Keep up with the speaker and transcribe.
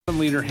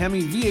liter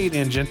Hemi V8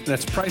 engine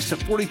that's priced at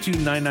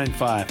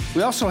 $42,995.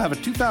 We also have a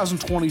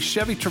 2020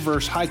 Chevy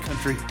Traverse High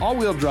Country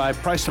all-wheel drive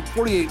priced at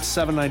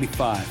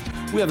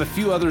 $48,795. We have a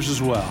few others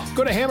as well.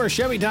 Go to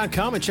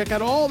hammerchevy.com and check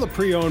out all the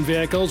pre-owned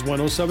vehicles.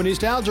 107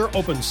 East Alger,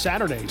 open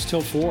Saturdays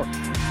till 4.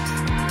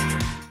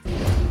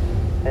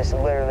 This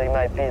literally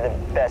might be the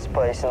best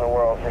place in the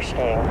world for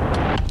skiing.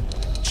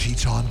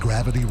 Teton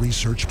Gravity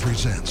Research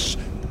presents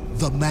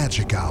The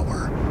Magic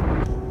Hour,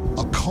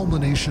 a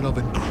culmination of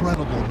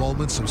incredible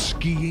moments of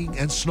skiing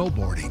and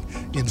snowboarding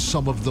in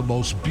some of the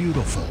most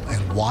beautiful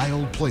and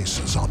wild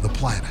places on the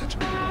planet.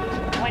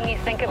 When you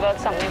think about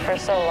something for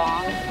so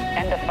long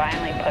and to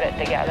finally put it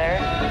together,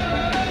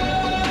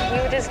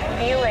 you just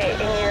feel it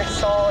in your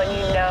soul and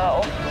you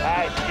know. All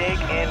right, dig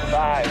in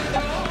 5.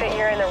 That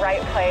you're in the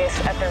right place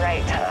at the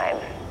right time.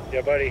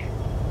 Yeah, buddy,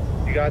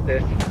 you got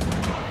this.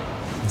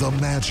 The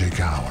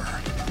Magic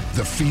Hour,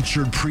 the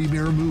featured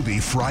premiere movie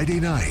Friday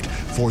night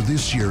for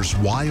this year's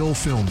Weil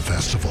Film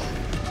Festival.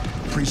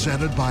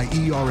 Presented by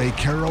ERA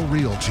Carroll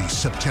Realty,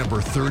 September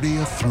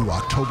 30th through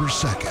October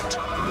 2nd.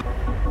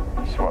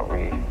 It's what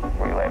we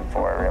live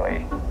for,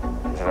 really.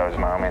 It's those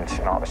moments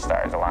and all the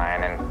stars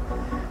align and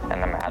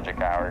the magic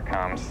hour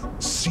comes.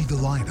 See the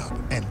lineup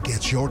and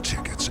get your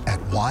tickets at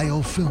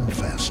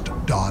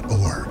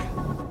weilfilmfest.org.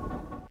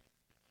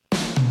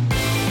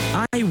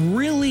 I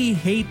really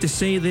hate to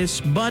say this,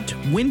 but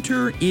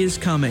winter is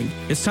coming.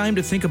 It's time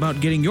to think about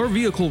getting your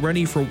vehicle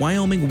ready for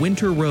Wyoming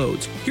winter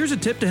roads. Here's a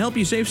tip to help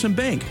you save some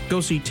bank.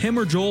 Go see Tim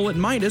or Joel at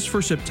Midas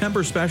for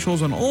September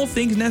specials on all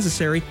things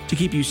necessary to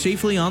keep you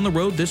safely on the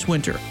road this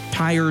winter.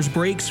 Tires,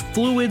 brakes,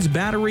 fluids,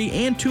 battery,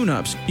 and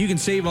tune-ups. You can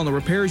save on the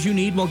repairs you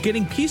need while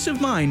getting peace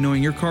of mind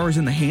knowing your car is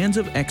in the hands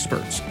of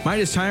experts.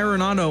 Midas Tire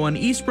and Auto on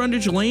East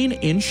Brundage Lane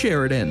in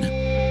Sheridan.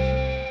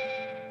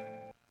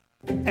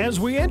 As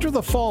we enter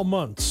the fall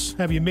months,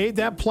 have you made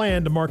that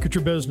plan to market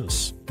your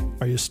business?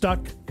 Are you stuck?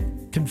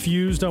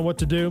 Confused on what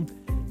to do?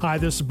 Hi,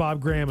 this is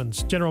Bob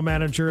Grammons, General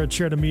Manager at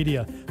Sheridan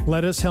Media.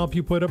 Let us help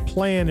you put a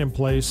plan in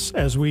place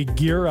as we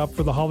gear up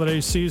for the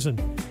holiday season.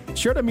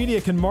 Sheridan Media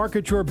can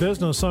market your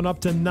business on up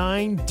to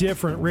 9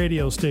 different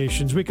radio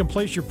stations. We can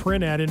place your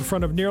print ad in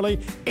front of nearly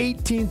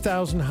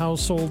 18,000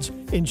 households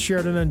in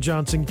Sheridan and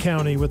Johnson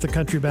County with the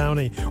Country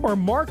Bounty, or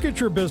market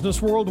your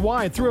business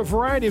worldwide through a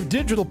variety of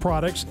digital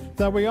products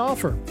that we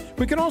offer.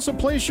 We can also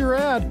place your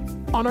ad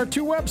on our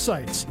 2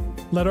 websites.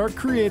 Let our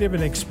creative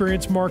and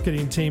experienced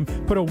marketing team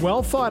put a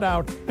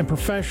well-thought-out and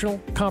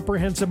professional,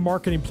 comprehensive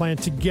marketing plan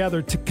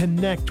together to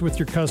connect with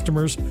your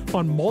customers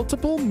on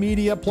multiple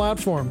media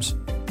platforms.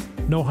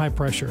 No high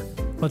pressure.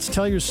 Let's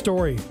tell your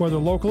story, whether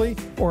locally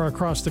or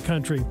across the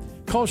country.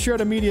 Call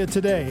Sheridan Media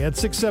today at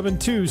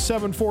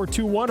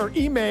 672-7421 or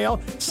email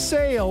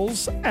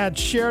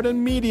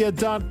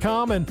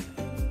sales@sheridanmedia.com and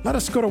let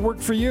us go to work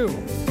for you.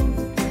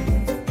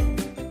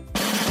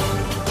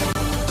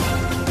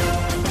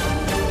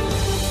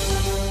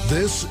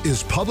 This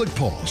is Public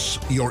Pulse,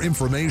 your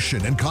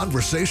information and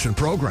conversation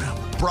program,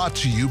 brought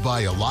to you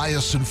by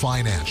Eliason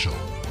Financial.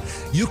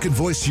 You can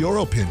voice your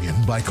opinion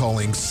by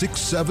calling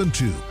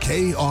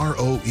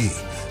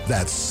 672-KROE.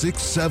 That's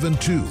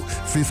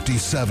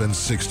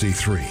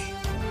 672-5763.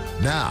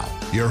 Now,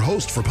 your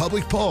host for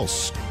Public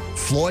Pulse,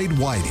 Floyd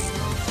Whiting.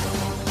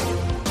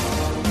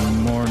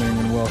 Good morning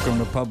and welcome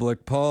to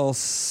Public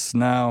Pulse.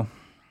 Now,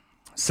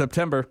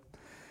 September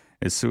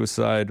is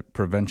Suicide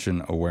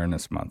Prevention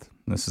Awareness Month.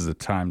 This is a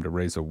time to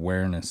raise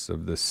awareness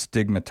of this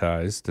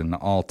stigmatized and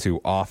all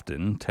too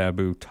often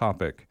taboo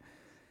topic.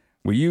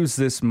 We use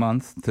this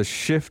month to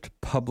shift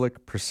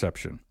public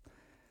perception,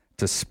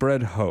 to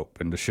spread hope,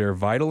 and to share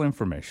vital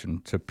information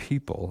to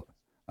people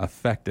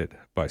affected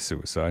by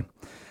suicide.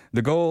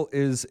 The goal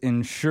is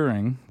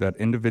ensuring that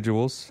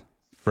individuals,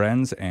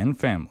 friends, and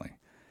family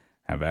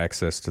have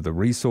access to the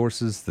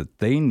resources that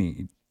they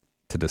need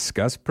to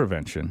discuss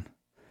prevention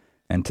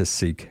and to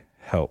seek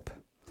help.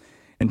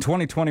 In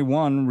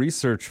 2021,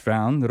 research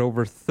found that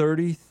over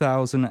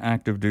 30,000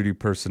 active duty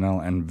personnel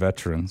and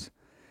veterans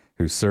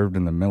who served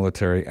in the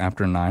military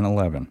after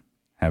 9/11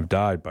 have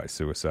died by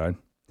suicide.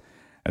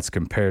 That's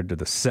compared to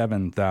the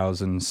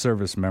 7,000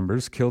 service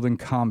members killed in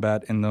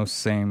combat in those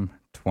same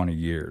 20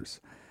 years.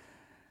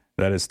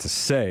 That is to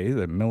say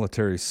that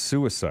military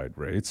suicide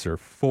rates are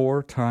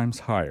 4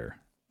 times higher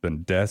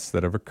than deaths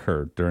that have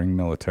occurred during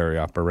military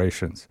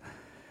operations.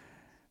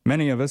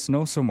 Many of us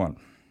know someone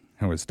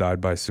who has died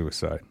by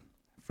suicide.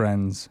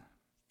 Friends,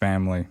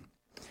 family,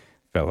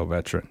 fellow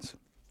veterans.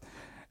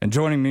 And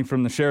joining me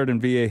from the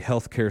Sheridan VA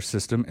Healthcare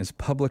System is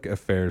Public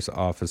Affairs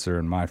Officer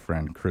and my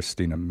friend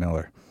Christina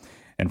Miller.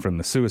 And from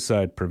the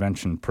Suicide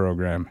Prevention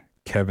Program,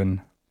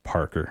 Kevin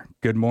Parker.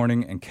 Good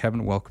morning, and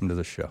Kevin, welcome to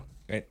the show.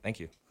 Great,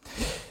 thank you.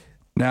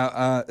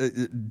 Now,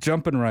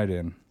 jumping right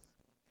in,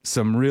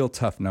 some real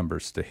tough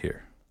numbers to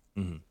hear.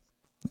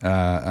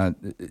 How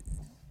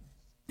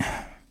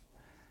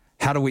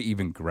do we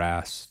even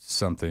grasp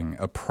something,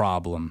 a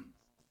problem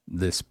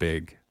this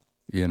big?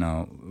 You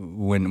know,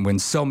 when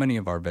so many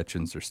of our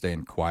veterans are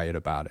staying quiet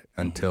about it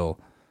until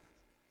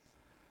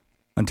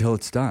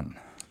it's done.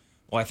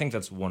 Well, I think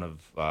that's one of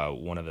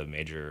the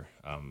major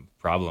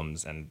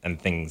problems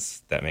and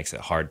things that makes it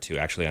hard to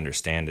actually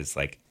understand is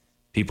like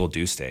people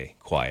do stay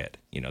quiet.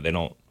 You know, they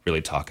don't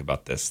really talk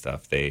about this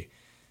stuff. They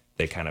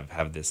kind of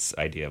have this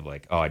idea of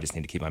like, oh, I just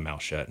need to keep my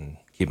mouth shut and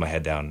keep my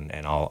head down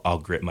and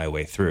I'll grit my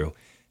way through.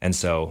 And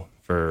so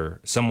for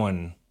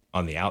someone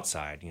on the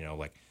outside, you know,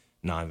 like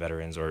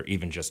non-veterans or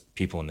even just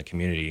people in the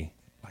community,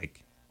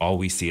 like all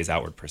we see is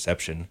outward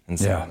perception. And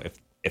so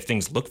if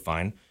things look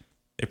fine,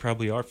 they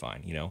probably are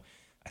fine, you know.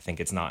 I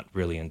think it's not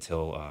really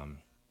until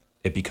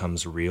it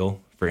becomes real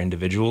for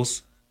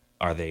individuals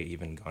are they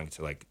even going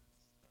to like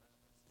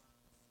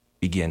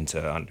begin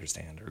to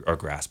understand or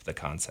grasp the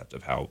concept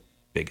of how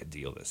big a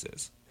deal this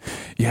is.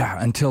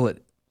 Yeah, until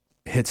it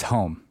hits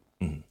home.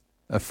 Mm-hmm.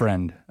 A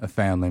friend, a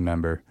family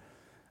member.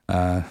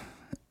 Kevin,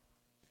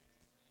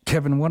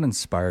 what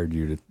inspired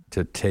you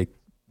to take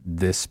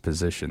this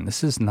position?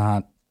 This is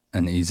not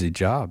an easy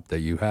job that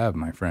you have,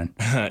 my friend.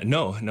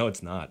 No,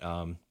 it's not.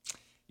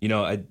 You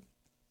know, I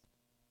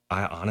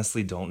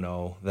honestly don't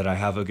know that I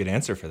have a good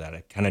answer for that.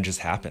 It kind of just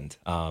happened.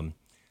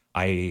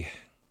 My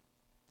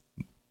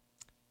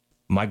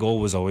goal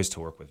was always to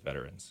work with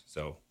veterans.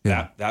 So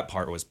that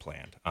part was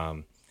planned.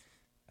 I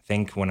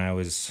think when I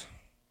was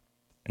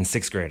in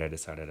 6th grade, I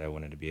decided I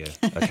wanted to be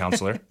a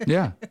counselor.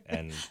 Yeah.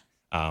 And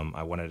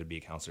I wanted to be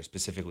a counselor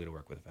specifically to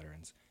work with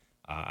veterans.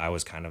 I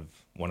was kind of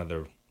one of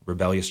the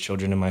rebellious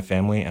children in my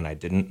family, and I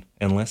didn't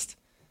enlist.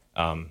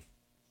 And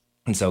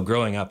so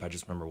growing up, I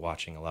just remember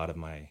watching a lot of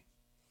my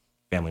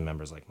family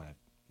members, like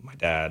my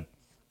dad,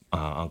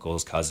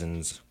 uncles,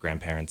 cousins,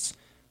 grandparents,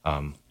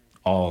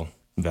 all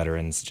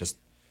veterans, just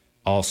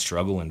all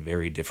struggle in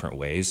very different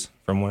ways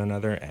from one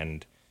another.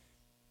 And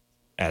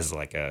as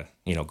like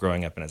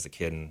growing up and as a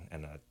kid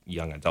and a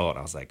young adult,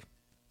 I was like,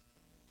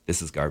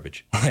 this is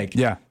garbage. Like,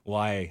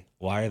 why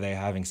are they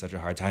having such a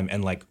hard time?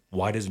 And like,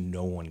 why does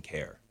no one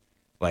care?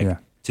 Like,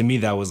 to me,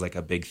 that was like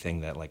a big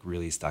thing that like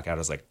really stuck out. I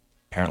was like,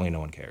 apparently no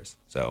one cares.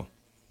 So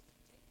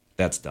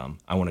that's dumb.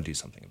 I want to do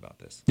something about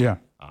this. Yeah.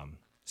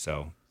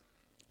 So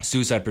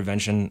suicide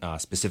prevention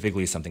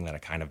specifically is something that I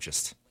kind of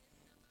just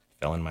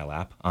fell in my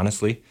lap,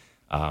 honestly.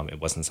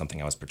 It wasn't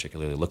something I was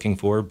particularly looking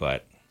for,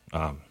 but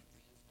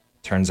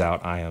turns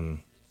out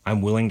I'm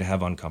willing to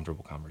have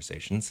uncomfortable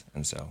conversations.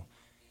 And so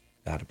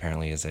that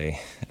apparently is a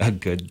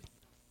good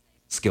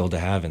skill to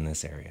have in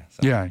this area.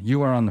 So. Yeah,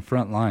 you are on the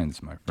front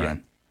lines, my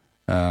friend.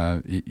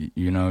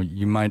 You know,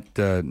 you might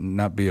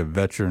not be a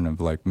veteran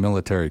of like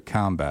military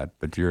combat,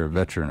 but you're a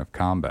veteran of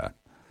combat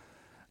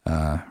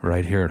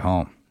right here at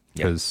home.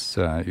 Because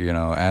you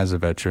know, as a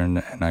veteran,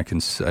 and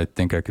I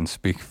think I can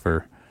speak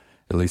for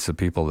at least the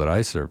people that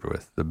I served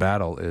with. The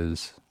battle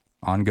is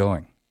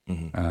ongoing,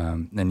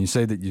 and you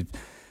say that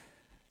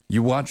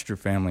you watched your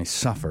family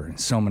suffer in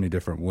so many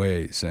different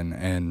ways,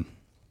 and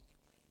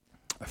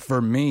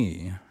for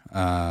me.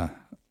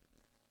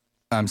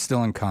 I'm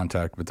still in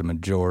contact with the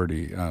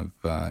majority of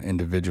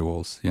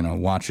individuals, you know,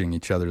 watching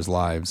each other's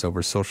lives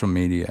over social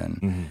media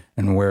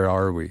and where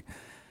are we?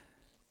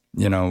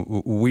 You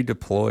know, we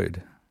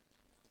deployed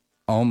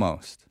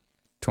almost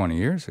 20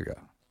 years ago.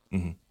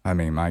 Mm-hmm. I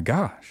mean, my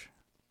gosh.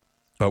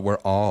 But we're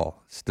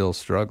all still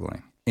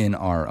struggling in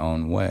our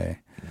own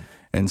way. Mm-hmm.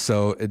 And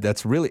so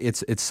that's really,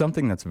 it's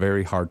something that's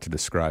very hard to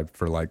describe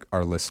for like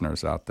our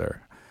listeners out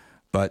there.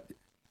 But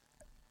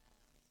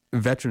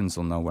veterans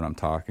will know what I'm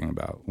talking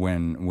about.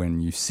 When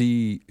you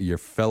see your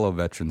fellow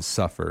veterans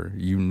suffer,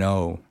 you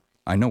know,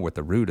 I know what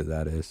the root of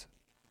that is.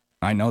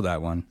 I know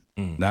that one.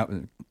 That,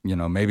 you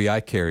know, maybe I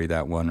carry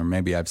that one, or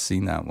maybe I've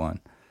seen that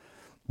one,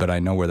 but I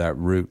know where that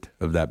root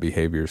of that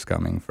behavior is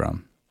coming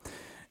from.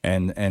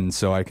 And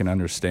so I can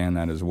understand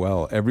that as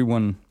well.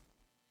 Everyone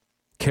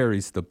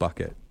carries the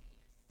bucket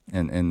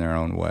in their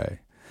own way.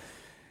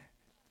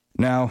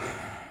 Now,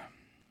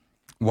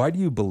 why do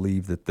you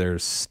believe that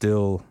there's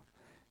still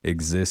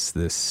exists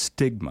this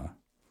stigma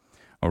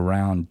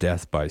around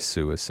death by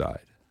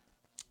suicide?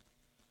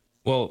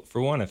 Well,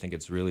 for one, I think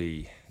it's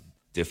really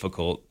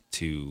difficult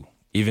to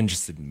even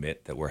just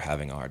admit that we're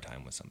having a hard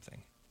time with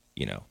something,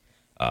 you know,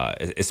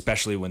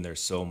 especially when there's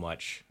so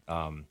much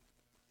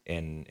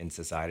in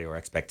society or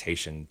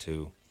expectation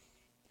to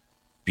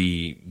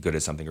be good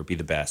at something or be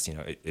the best, you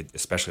know,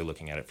 especially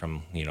looking at it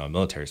from, you know, a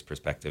military's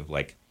perspective.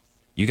 Like,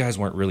 you guys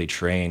weren't really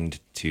trained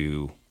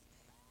to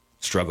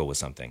struggle with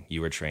something.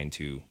 You were trained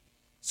to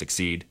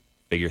succeed,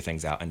 figure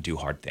things out, and do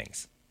hard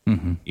things,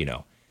 you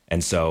know?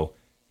 And so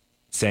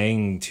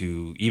saying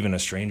to even a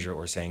stranger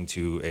or saying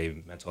to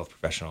a mental health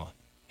professional,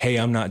 hey,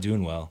 I'm not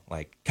doing well,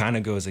 like, kind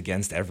of goes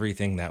against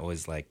everything that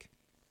was like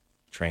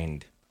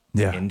trained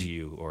into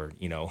you, or,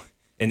 you know,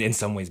 and in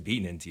some ways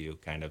beaten into you,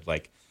 kind of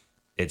like,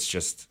 it's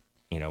just,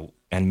 you know,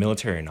 and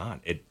military or not,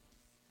 it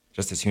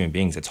just as human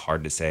beings, it's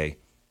hard to say,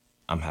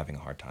 I'm having a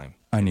hard time.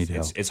 I need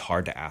help. It's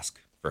hard to ask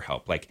for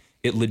help. Like,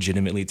 it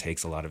legitimately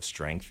takes a lot of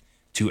strength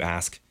to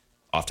ask,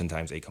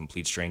 oftentimes, a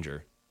complete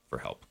stranger for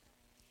help.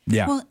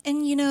 Yeah. Well,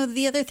 and you know,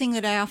 the other thing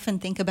that I often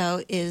think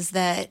about is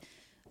that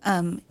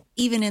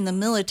even in the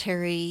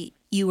military,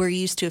 you were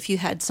used to, if you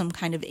had some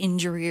kind of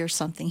injury or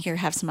something, here,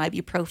 have some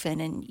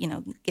ibuprofen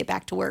and, get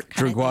back to work.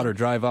 Drink water,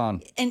 drive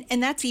on.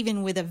 And that's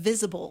even with a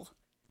visible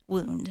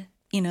wound,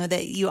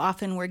 that you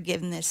often were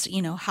given this,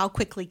 how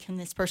quickly can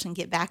this person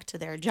get back to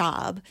their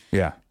job?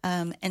 Yeah.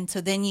 And so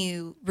then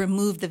you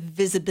remove the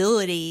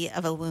visibility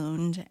of a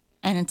wound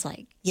and it's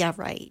like, yeah,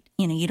 right.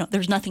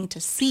 There's nothing to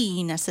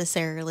see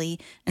necessarily.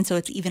 And so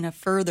it's even a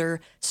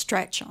further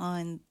stretch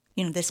on,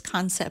 this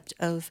concept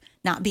of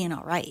not being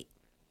all right.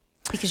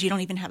 Because you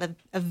don't even have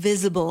a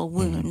visible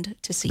wound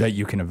to see. That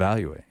you can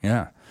evaluate,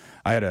 yeah.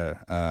 I had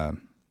a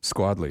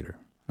squad leader,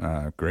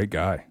 great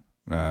guy.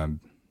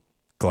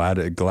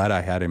 Glad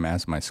I had him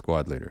as my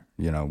squad leader,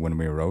 when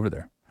we were over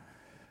there.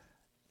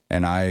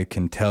 And I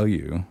can tell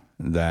you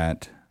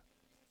that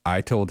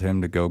I told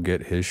him to go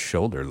get his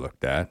shoulder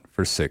looked at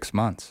for 6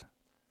 months.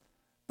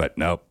 But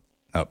nope,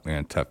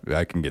 man, tough.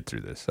 I can get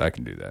through this. I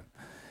can do that.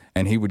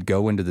 And he would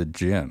go into the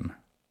gym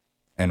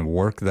and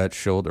work that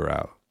shoulder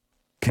out,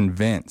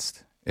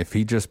 convinced if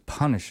he just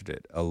punished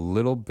it a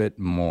little bit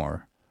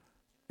more,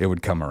 it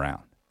would come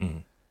around.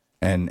 Mm-hmm.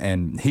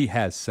 And he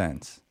has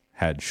since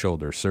had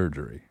shoulder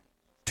surgery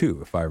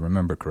too, if I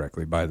remember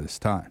correctly, by this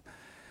time.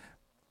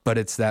 But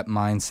it's that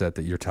mindset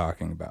that you're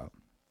talking about.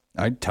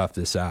 I'd tough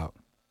this out.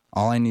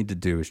 All I need to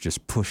do is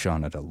just push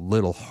on it a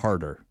little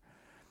harder,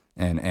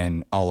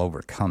 and I'll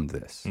overcome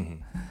this.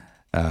 Mm-hmm.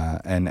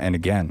 And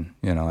again,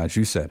 as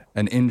you said,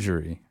 an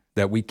injury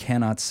that we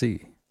cannot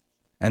see.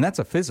 And that's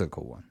a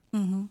physical one.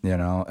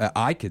 Mm-hmm.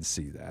 I could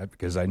see that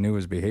because I knew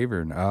his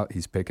behavior. And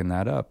he's picking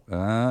that up.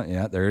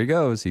 Yeah, there he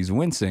goes. He's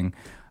wincing.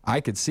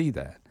 I could see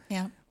that.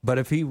 Yeah. But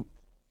if he,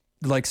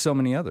 like so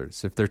many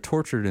others, if they're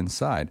tortured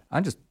inside, I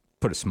just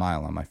put a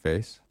smile on my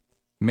face.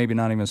 Maybe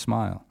not even a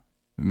smile.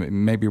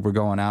 Maybe we're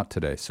going out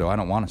today, so I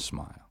don't want to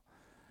smile.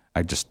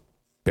 I just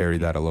bury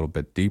that a little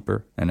bit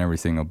deeper, and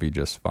everything will be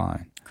just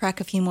fine. Crack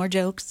a few more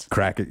jokes.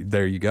 Crack it.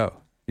 There you go.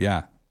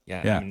 Yeah.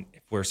 Yeah. I mean,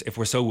 if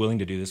we're so willing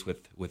to do this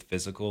with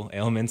physical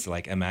ailments,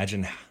 like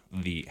imagine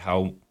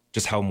how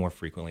more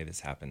frequently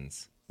this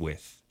happens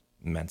with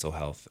mental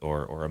health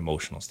or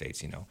emotional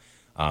states.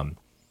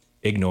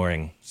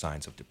 Ignoring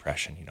signs of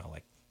depression.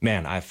 Like,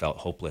 man, I felt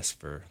hopeless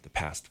for the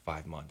past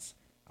 5 months.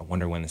 I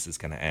wonder when this is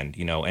going to end.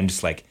 And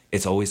just like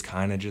it's always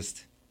kind of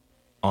just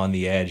on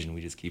the edge, and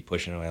we just keep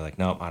pushing away. Like,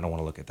 nope, I don't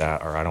want to look at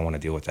that, or I don't want to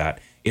deal with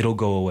that. It'll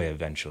go away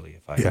eventually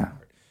if I ignore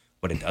it.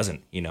 But it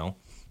doesn't.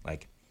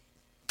 Like.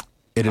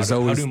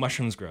 How do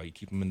mushrooms grow? You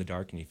keep them in the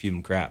dark and you feed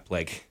them crap.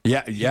 Like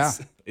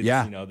it's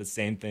the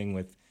same thing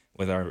with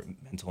our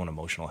mental and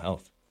emotional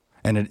health.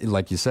 And it,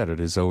 like you said, it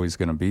is always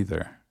going to be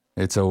there.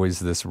 It's always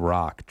this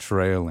rock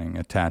trailing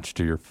attached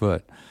to your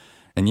foot.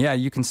 And yeah,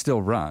 you can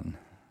still run,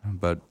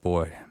 but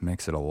boy, it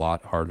makes it a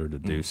lot harder to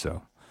do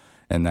so.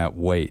 And that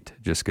weight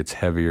just gets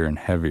heavier and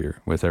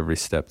heavier with every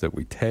step that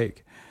we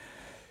take.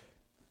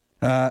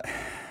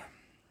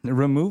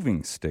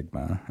 Removing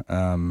stigma.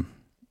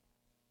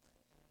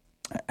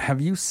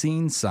 Have you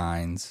seen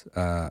signs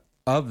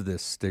of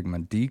this stigma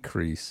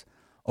decrease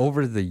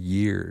over the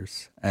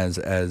years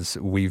as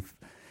we've,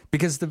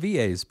 because the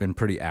VA has been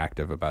pretty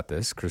active about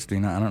this.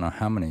 Christina, I don't know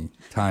how many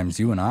times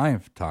you and I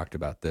have talked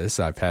about this.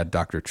 I've had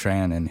Dr.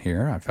 Tran in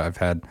here. I've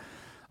had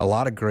a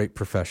lot of great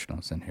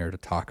professionals in here to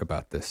talk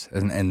about this.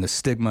 And the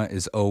stigma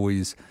is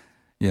always,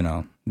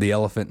 the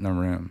elephant in the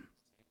room.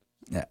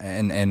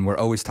 And we're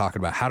always talking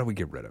about how do we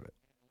get rid of it?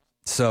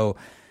 So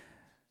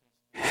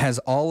has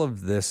all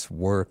of this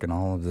work and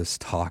all of this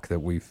talk that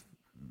we've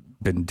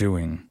been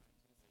doing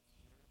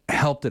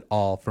helped at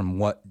all from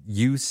what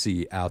you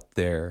see out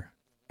there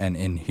and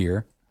in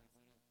here?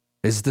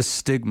 Is the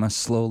stigma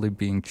slowly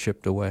being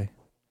chipped away?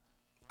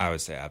 I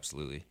would say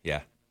absolutely,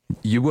 yeah.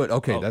 You would?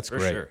 Okay, that's for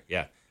great. Sure,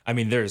 yeah. I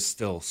mean, there's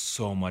still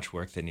so much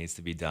work that needs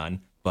to be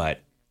done,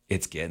 but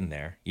it's getting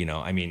there.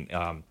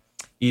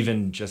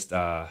 Even just,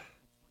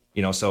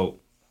 so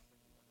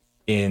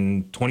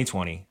in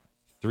 2020,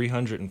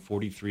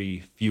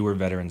 343 fewer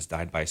veterans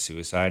died by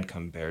suicide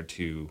compared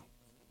to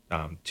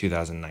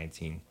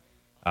 2019.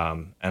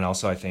 And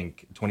also, I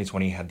think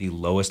 2020 had the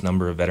lowest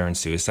number of veteran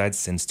suicides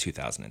since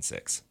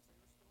 2006.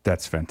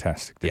 That's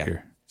fantastic to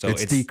hear. So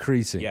it's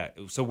decreasing. Yeah.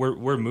 So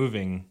we're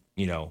moving,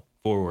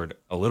 forward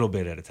a little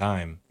bit at a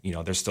time.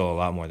 There's still a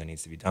lot more that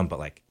needs to be done,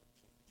 but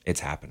it's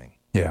happening.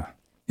 Yeah.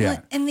 Yeah.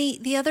 Well, and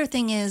the other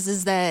thing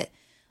is that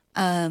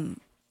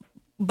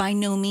by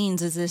no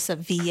means is this a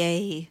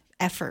VA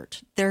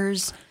effort.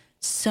 There's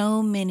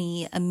so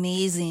many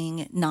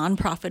amazing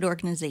nonprofit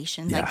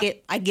organizations. Yeah.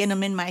 I get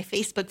them in my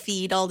Facebook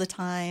feed all the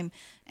time,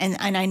 and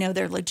I know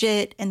they're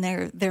legit, and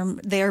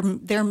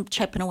they're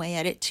chipping away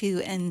at it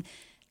too, and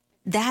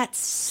that's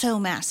so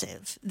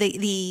massive.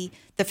 The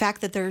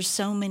fact that there's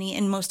so many,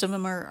 and most of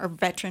them are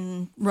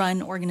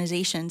veteran-run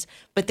organizations,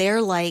 but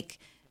they're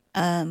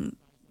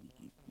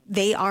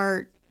they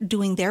are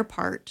doing their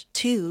part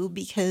too,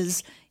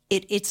 because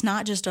it's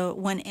not just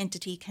one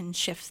entity can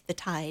shift the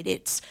tide.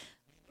 It's,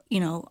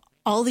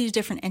 all these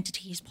different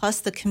entities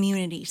plus the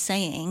community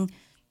saying,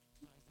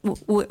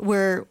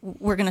 we're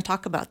going to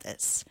talk about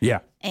this. Yeah.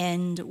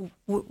 And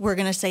we're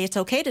going to say it's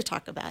okay to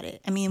talk about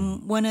it. I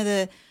mean, one of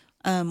the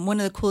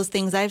coolest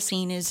things I've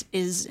seen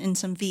is in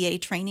some VA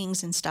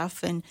trainings and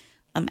stuff. And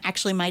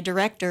actually, my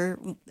director,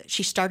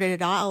 she started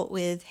it out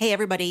with, "Hey,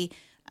 everybody,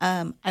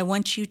 I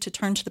want you to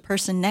turn to the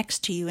person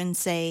next to you and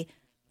say,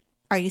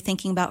 'Are you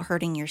thinking about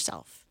hurting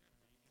yourself?'"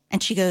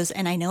 And she goes,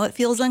 "And I know it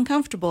feels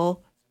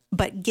uncomfortable,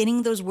 but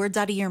getting those words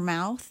out of your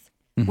mouth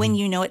when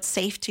you know it's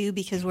safe to,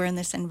 because we're in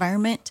this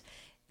environment,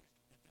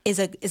 is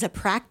a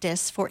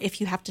practice for if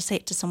you have to say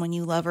it to someone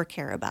you love or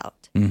care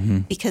about."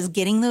 Because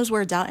getting those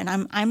words out, and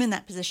I'm in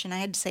that position. I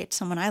had to say it to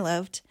someone I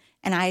loved,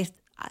 and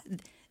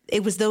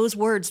it was those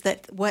words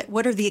that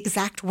what are the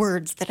exact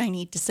words that I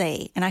need to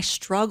say, and I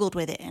struggled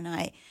with it, and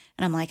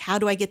I'm like, how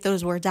do I get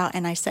those words out?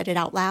 And I said it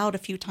out loud a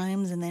few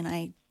times, and then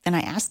I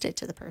asked it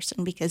to the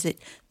person, because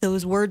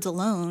those words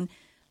alone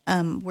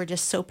were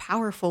just so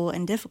powerful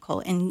and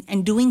difficult,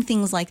 and doing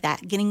things like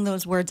that, getting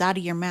those words out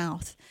of your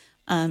mouth.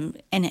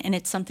 And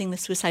it's something the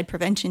suicide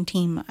prevention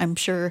team, I'm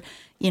sure,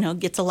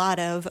 gets a lot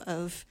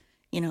of,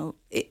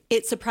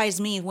 it surprised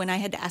me when I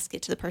had to ask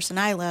it to the person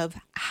I love,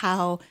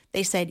 how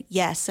they said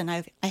yes. And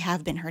I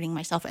have been hurting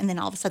myself. And then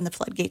all of a sudden the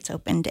floodgates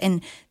opened,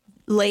 and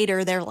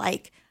later they're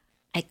like,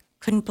 "I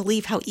couldn't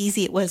believe how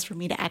easy it was for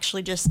me to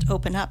actually just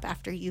open up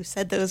after you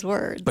said those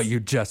words." But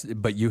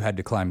you had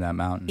to climb that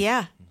mountain.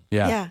 Yeah.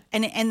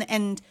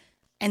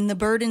 And the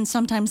burden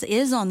sometimes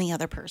is on the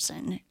other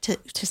person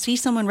to see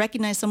someone,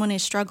 recognize someone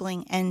is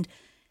struggling, and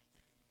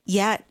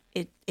yet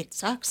it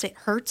sucks. It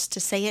hurts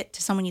to say it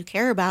to someone you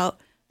care about.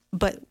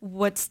 But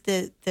what's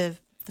the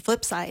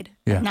flip side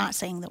of not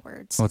saying the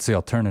words? What's the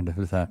alternative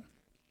to that?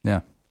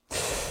 Yeah.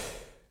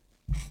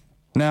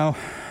 Now,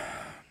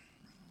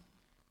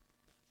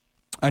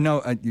 I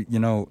know I'm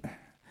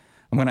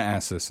going to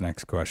ask this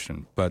next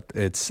question, but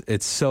it's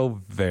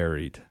so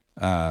varied,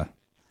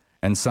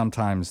 and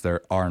sometimes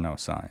there are no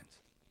signs.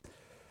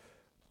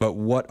 But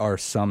what are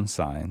some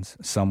signs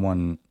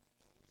someone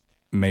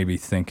may be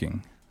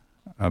thinking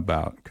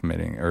about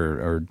committing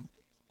or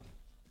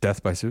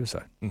death by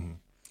suicide? Mm-hmm.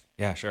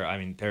 Yeah, sure. I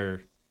mean,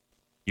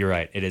 you're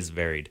right. It is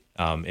varied.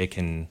 It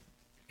can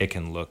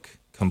look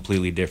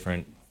completely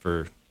different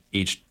for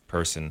each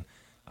person,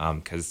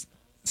 because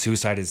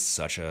suicide is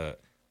such a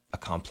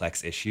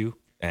complex issue,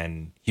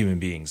 and human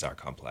beings are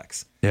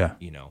complex. Yeah.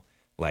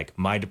 Like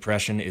my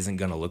depression isn't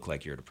going to look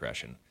like your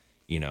depression,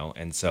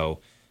 and so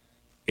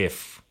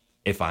if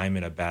I'm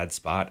in a bad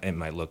spot, it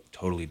might look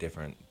totally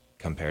different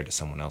compared to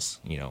someone else,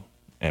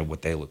 and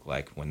what they look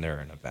like when they're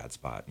in a bad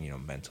spot,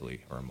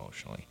 mentally or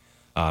emotionally.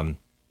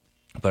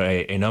 But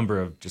a number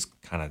of just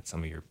kind of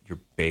some of your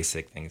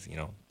basic things,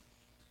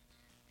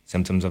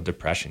 symptoms of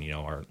depression,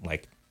 are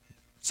like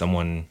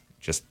someone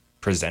just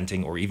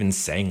presenting or even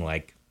saying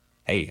like,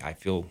 "Hey, I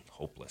feel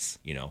hopeless,"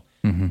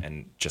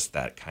 and just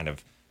that kind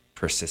of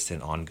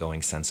persistent,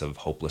 ongoing sense of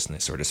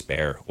hopelessness or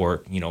despair.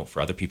 Or,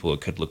 for other people,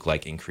 it could look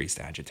like increased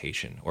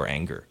agitation or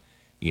anger,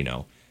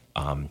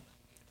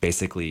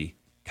 basically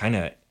kind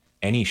of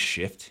any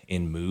shift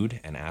in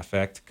mood and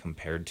affect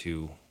compared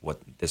to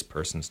what this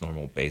person's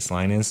normal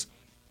baseline is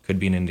could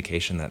be an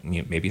indication that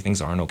maybe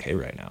things aren't okay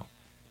right now.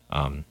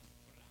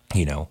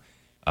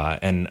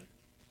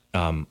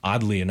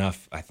 Oddly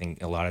enough, I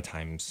think a lot of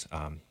times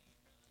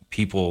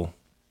people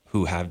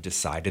who have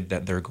decided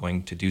that they're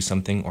going to do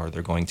something or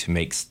they're going to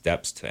make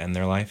steps to end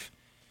their life,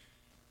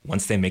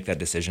 once they make that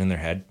decision in their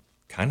head,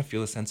 kind of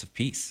feel a sense of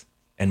peace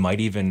and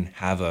might even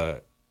have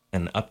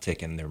an uptick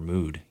in their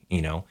mood,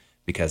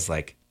 because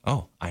like,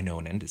 oh, I know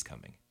an end is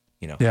coming.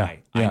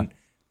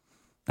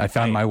 I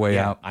found my way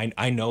out.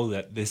 I know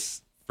that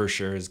this for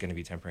sure is going to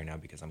be temporary now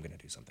because I'm going to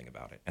do something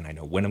about it. And I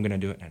know when I'm going to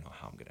do it, and I know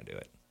how I'm going to do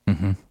it.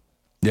 Mm-hmm.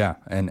 Yeah.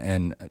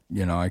 And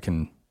I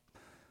can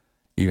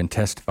even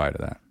testify to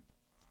that.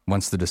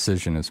 Once the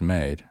decision is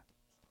made,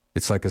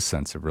 it's like a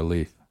sense of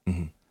relief.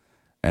 Mm-hmm.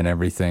 And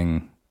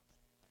everything,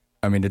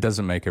 I mean, it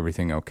doesn't make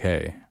everything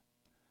okay.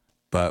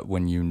 But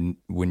when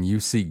you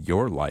see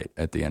your light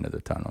at the end of the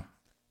tunnel,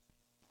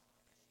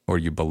 or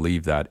you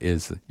believe that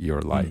is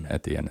your light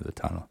at the end of the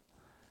tunnel,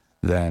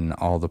 then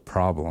all the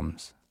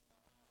problems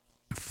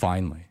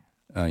finally,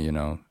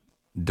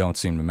 don't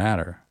seem to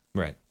matter.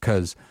 Right.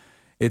 Because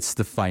it's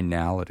the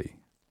finality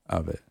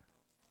of it.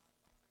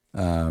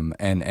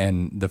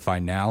 And the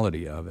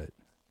finality of it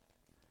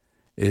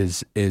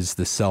is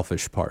the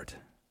selfish part.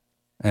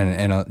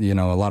 And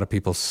a lot of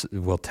people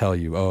will tell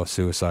you, oh,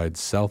 suicide's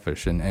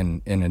selfish,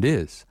 and it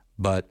is.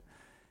 But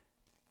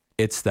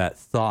it's that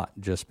thought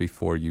just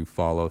before you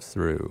follow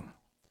through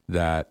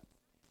that,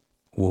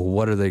 well,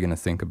 what are they going to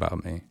think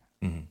about me?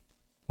 Mm-hmm.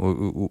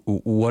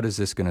 What is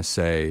this going to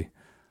say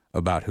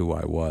about who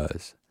I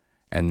was?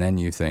 And then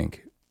you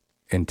think,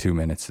 in 2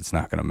 minutes, it's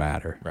not going to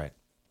matter. Right.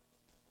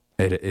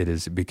 It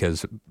is,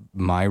 because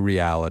my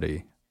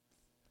reality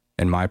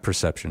and my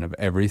perception of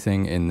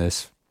everything in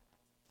this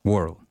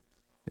world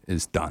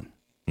is done.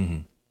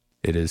 Mm-hmm.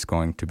 It is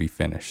going to be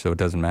finished, so it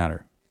doesn't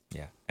matter.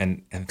 Yeah,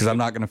 and because I'm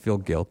not going to feel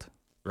guilt.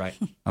 Right.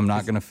 I'm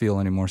not going to feel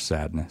any more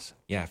sadness.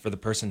 Yeah, for the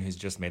person who's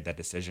just made that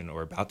decision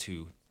or about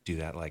to do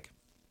that, like,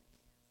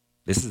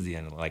 this is the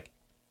end. Like,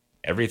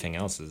 everything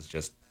else is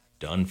just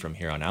done from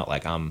here on out.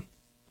 Like, I'm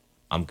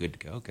good to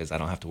go because I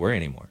don't have to worry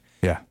anymore.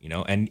 Yeah. You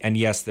know, and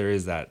yes, there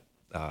is that,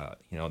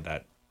 you know,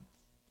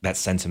 that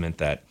sentiment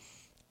that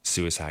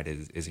suicide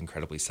is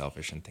incredibly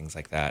selfish and things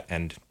like that.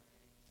 And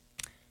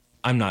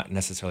I'm not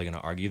necessarily going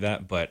to argue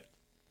that, but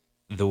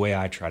the way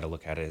I try to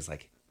look at it is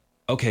like,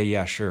 okay,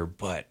 yeah, sure,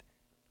 but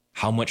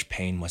how much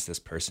pain must this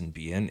person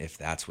be in if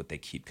that's what they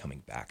keep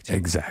coming back to?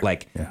 Exactly.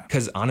 Like,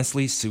 because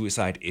honestly,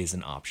 suicide is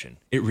an option.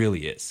 It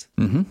really is.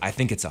 Mm-hmm. I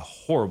think it's a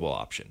horrible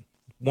option,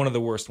 one of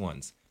the worst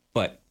ones,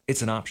 but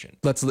it's an option.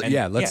 Let's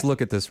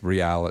look at this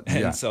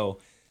reality. And so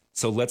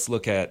let's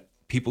look at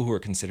people who are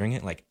considering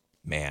it. Like,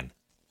 man,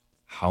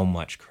 how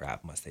much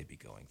crap must they be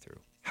going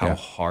through? How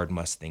hard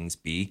must things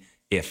be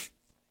if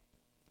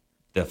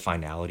the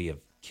finality of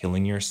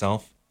killing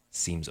yourself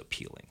seems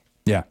appealing?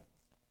 Yeah.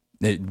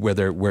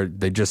 Where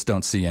they just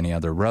don't see any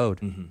other road.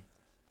 Mm-hmm.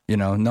 You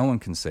know, no one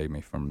can save me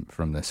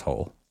from this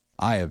hole.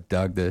 I have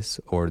dug this,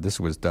 or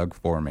this was dug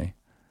for me,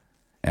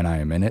 and I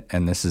am in it,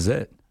 and this is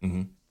it.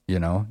 Mm-hmm. You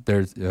know,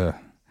 there's... Well,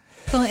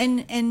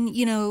 and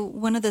you know,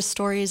 one of the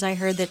stories I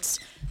heard that's...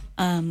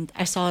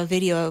 I saw a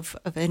video of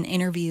an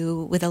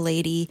interview with a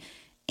lady,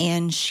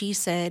 and she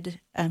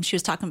said... she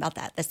was talking about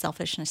the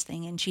selfishness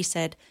thing, and she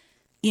said,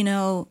 you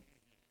know...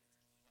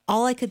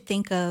 all I could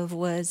think of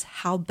was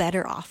how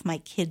better off my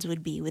kids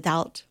would be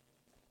without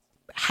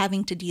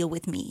having to deal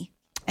with me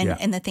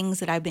and the things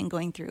that I've been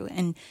going through.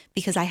 And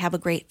because I have a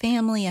great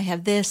family, I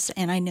have this,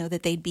 and I know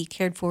that they'd be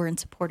cared for and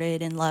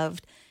supported and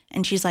loved.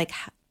 And she's like,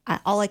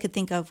 all I could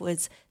think of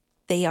was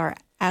they are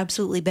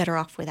absolutely better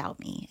off without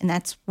me. And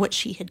that's what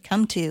she had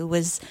come to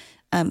was,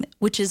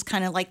 which is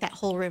kind of like that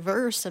whole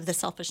reverse of the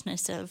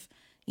selfishness of,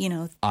 you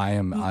know,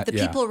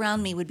 people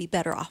around me would be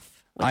better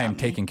off. I am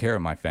taking care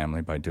of my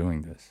family by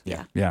doing this.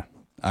 Yeah. Yeah.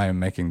 I am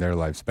making their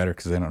lives better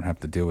because they don't have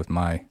to deal with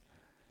my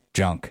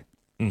junk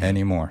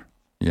anymore.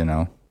 You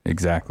know?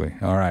 Exactly.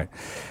 All right.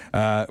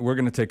 We're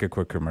going to take a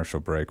quick commercial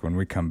break. When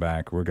we come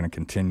back, we're going to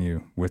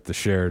continue with the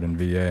Sheridan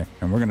VA,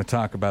 and we're going to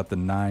talk about the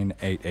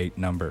 988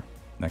 number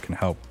that can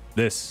help.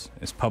 This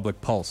is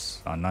Public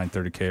Pulse on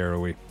 930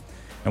 KROE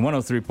and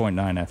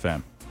 103.9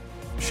 FM.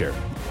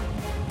 Sheridan.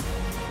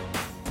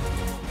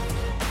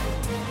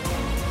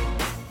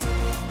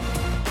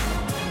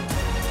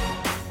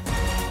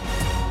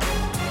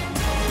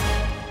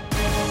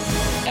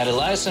 At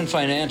Eliason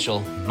Financial,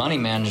 money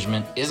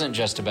management isn't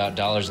just about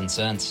dollars and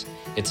cents.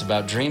 It's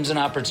about dreams and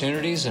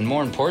opportunities, and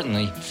more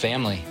importantly,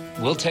 family.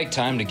 We'll take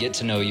time to get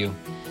to know you.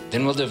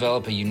 Then we'll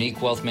develop a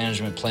unique wealth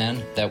management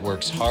plan that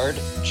works hard,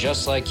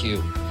 just like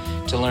you.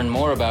 To learn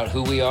more about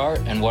who we are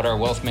and what our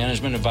wealth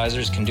management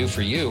advisors can do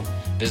for you,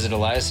 visit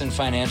Eliason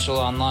Financial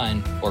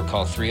online or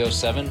call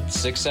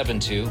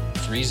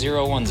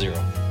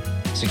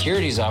 307-672-3010.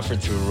 Securities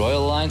offered through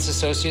Royal Alliance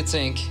Associates,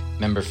 Inc.,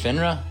 member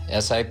FINRA,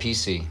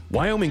 SIPC.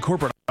 Wyoming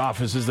Corporate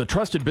Office is the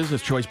trusted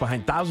business choice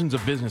behind thousands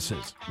of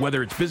businesses.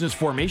 Whether it's business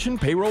formation,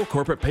 payroll,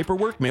 corporate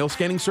paperwork, mail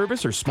scanning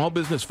service, or small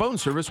business phone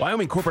service,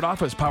 Wyoming Corporate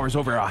Office powers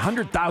over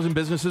 100,000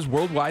 businesses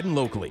worldwide and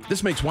locally.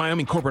 This makes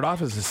Wyoming Corporate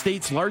Office the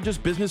state's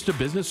largest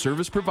business-to-business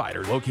service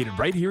provider, located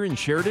right here in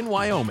Sheridan,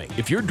 Wyoming.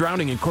 If you're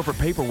drowning in corporate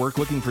paperwork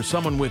looking for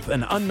someone with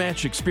an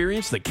unmatched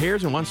experience that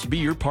cares and wants to be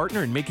your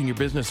partner in making your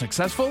business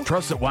successful,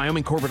 trust that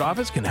Wyoming Corporate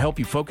Office can help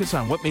you focus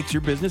on what makes your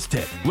business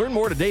tick. Learn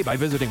more today by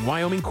visiting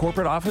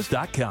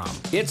WyomingCorporateOffice.com.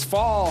 It's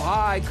fall.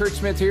 Hi, Kurt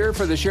Smith here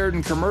for the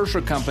Sheridan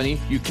Commercial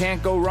Company. You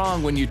can't go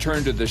wrong when you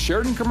turn to the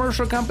Sheridan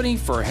Commercial Company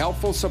for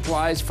helpful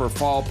supplies for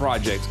fall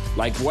projects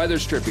like weather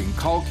stripping,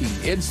 caulking,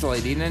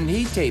 insulating, and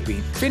heat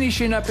taping,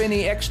 finishing up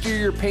any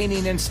exterior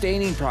painting and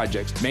staining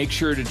projects. Make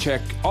sure to check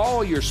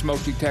all your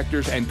smoke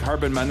detectors and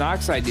carbon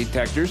monoxide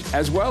detectors,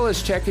 as well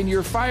as checking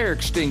your fire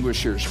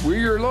extinguishers. We're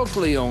your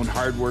locally owned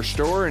hardware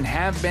store and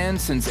have been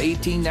since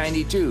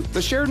 1892.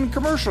 The Sheridan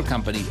Commercial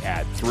Company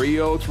at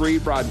 303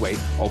 Broadway,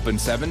 open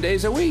 7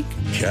 days a week.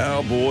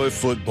 Cowboy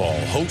football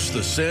hosts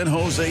the San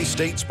Jose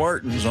State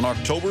Spartans on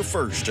October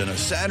 1st in a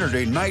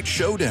Saturday night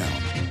showdown.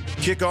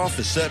 Kickoff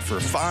is set for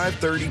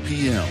 5:30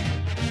 p.m.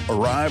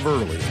 Arrive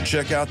early and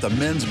check out the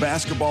men's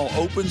basketball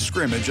open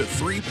scrimmage at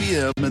 3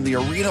 p.m. in the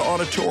Arena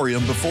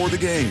Auditorium before the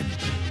game.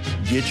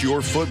 Get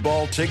your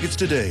football tickets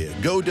today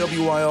at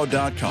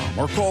GoWIO.com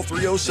or call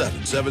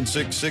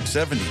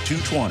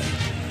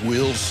 307-766-7220.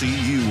 We'll see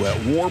you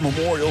at War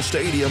Memorial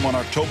Stadium on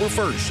October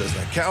 1st as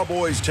the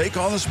Cowboys take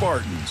on the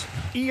Spartans.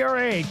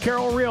 ERA,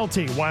 Carroll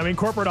Realty, Wyoming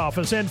Corporate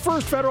Office, and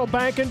First Federal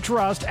Bank and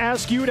Trust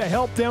ask you to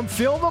help them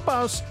fill the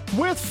bus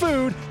with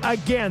food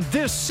again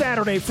this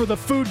Saturday for the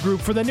food group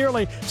for the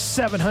nearly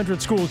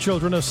 700 school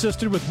children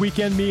assisted with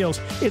weekend meals.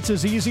 It's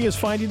as easy as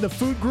finding the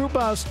food group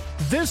bus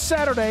this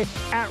Saturday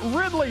at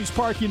Ridley's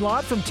parking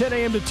lot from 10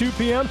 a.m. to 2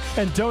 p.m.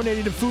 and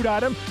donating a food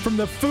item from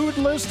the food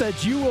list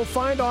that you will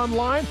find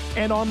online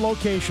and on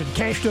location.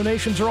 Cash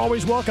donations are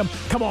always welcome.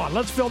 Come on,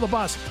 let's fill the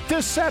bus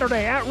this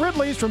Saturday at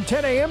Ridley's from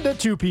 10 a.m. to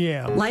 2 p.m.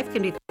 Tab. Life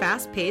can be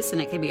fast-paced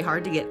and it can be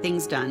hard to get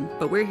things done,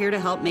 but we're here to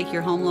help make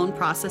your home loan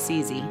process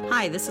easy.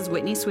 Hi, this is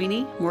Whitney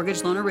Sweeney,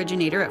 mortgage loan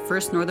originator at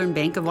First Northern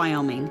Bank of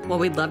Wyoming. While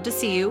we'd love to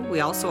see you,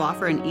 we also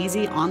offer an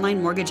easy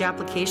online mortgage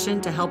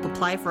application to help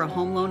apply for a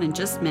home loan in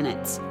just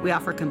minutes. We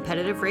offer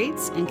competitive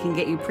rates and can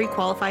get you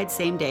pre-qualified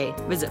same day.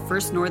 Visit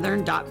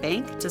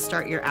firstnorthern.bank to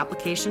start your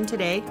application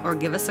today or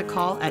give us a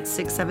call at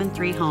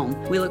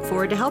 673-HOME. We look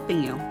forward to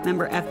helping you.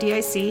 Member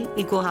FDIC,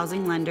 Equal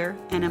Housing Lender,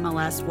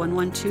 NMLS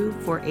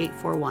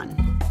 1124841.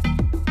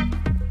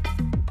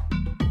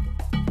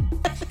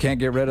 Can't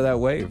get rid of that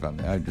wave.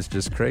 It's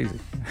just crazy.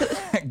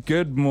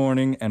 Good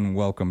morning and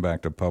welcome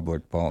back to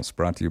Public Pulse,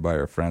 brought to you by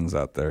our friends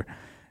out there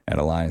at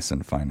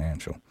Eliason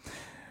Financial.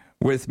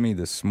 With me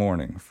this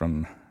morning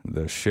from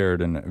the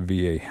Sheridan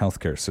VA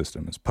Healthcare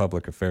System is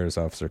Public Affairs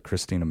Officer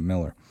Christina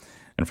Miller,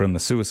 and from the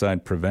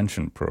Suicide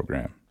Prevention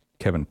Program,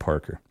 Kevin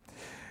Parker.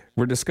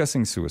 We're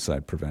discussing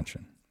suicide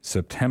prevention.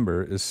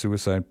 September is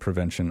Suicide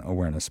Prevention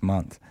Awareness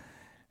Month,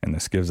 and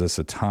this gives us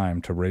a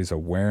time to raise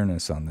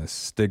awareness on this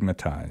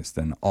stigmatized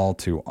and all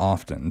too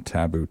often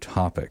taboo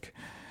topic.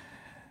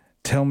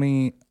 Tell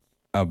me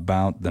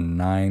about the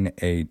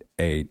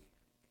 988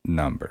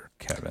 number,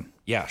 Kevin.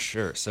 Yeah,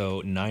 sure.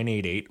 So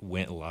 988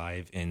 went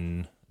live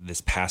in this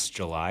past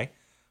July.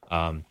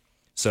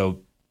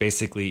 So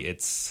basically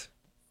it's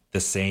the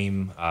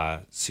same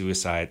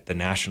the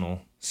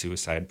National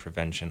Suicide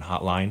Prevention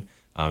Hotline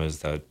is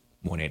the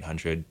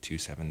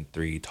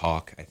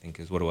 1-800-273-TALK, I think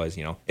is what it was.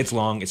 You know, it's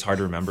long, it's hard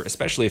to remember,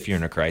 especially if you're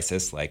in a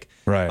crisis, like,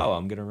 right. Oh,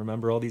 I'm going to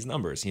remember all these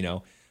numbers, you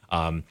know.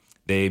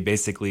 They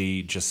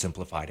basically just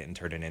simplified it and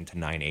turned it into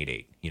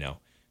 988, you know.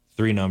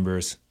 3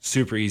 numbers,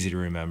 super easy to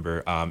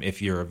remember.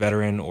 If you're a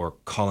veteran or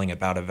calling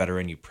about a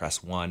veteran, you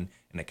press 1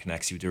 and it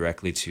connects you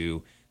directly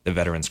to the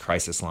Veterans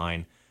Crisis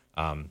Line.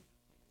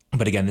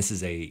 But again, this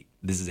is a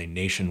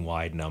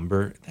nationwide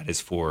number that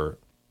is for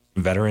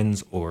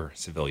veterans or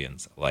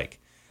civilians alike.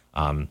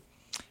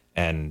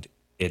 And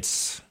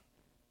it's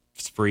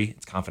free,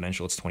 it's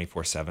confidential, it's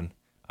 24/7.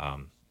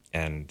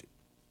 And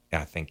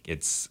I think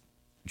it's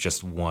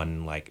just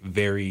one like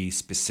very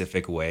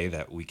specific way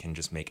that we can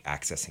just make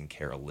accessing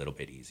care a little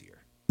bit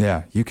easier.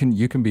 Yeah, you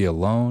can be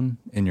alone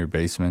in your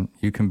basement,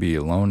 you can be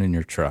alone in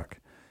your truck.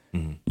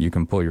 Mm-hmm. You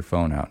can pull your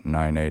phone out,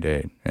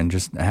 988, and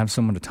just have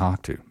someone to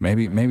talk to.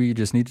 Maybe you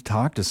just need to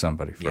talk to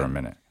somebody for a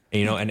minute. And,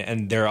 you know,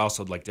 and there are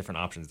also like different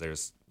options.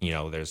 There's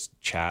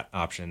chat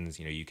options.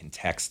 You know, you can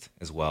text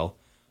as well,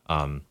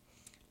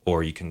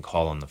 or you can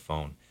call on the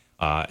phone.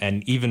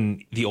 And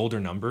even the older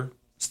number,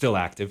 still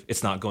active.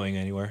 It's not going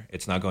anywhere.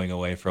 It's not going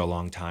away for a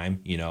long time.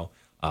 You know,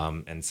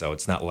 and so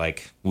it's not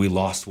like we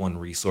lost one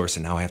resource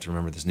and now I have to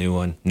remember this new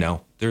one.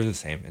 No, they're the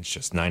same. It's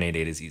just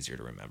 988 is easier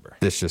to remember.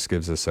 This just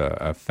gives us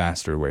a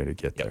faster way to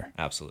get there.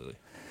 Absolutely.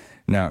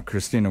 Now,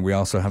 Christina, we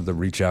also have the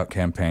Reach Out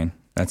campaign.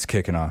 That's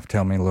kicking off.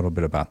 Tell me a little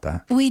bit about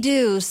that. We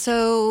do.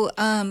 So,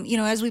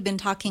 as we've been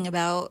talking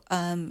about,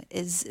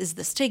 is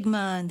the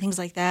stigma and things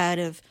like that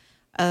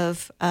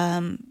of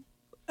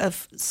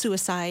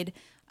suicide.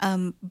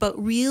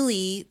 But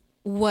really,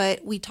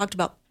 what we talked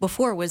about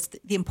before was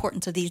the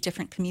importance of these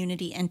different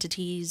community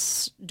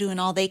entities doing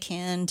all they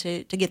can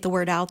to get the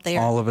word out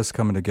there. All of us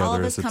coming together as a team.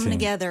 All of us coming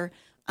together.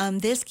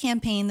 This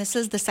campaign, this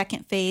is the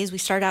second phase. We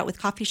start out with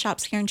coffee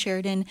shops here in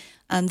Sheridan.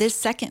 This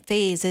second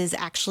phase is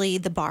actually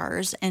the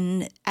bars.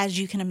 And as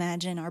you can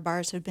imagine, our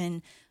bars have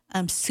been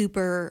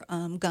super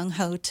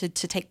gung-ho to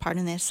take part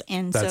in this.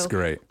 And that's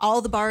great.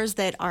 All the bars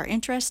that are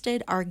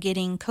interested are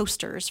getting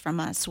coasters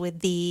from us with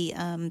the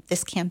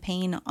this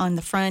campaign on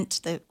the front,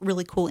 the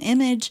really cool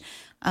image,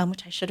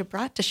 which I should have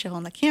brought to show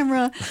on the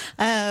camera.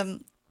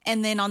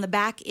 And then on the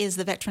back is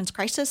the Veterans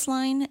Crisis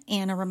Line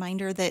and a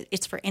reminder that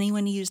it's for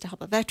anyone to use to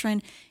help a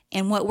veteran.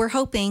 And what we're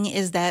hoping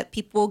is that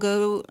people will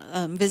go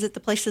visit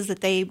the places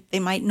that they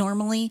might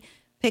normally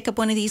pick up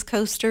one of these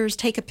coasters,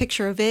 take a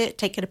picture of it,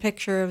 take a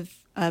picture of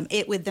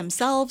it with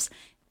themselves,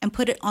 and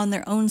put it on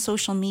their own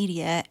social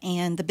media.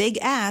 And the big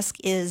ask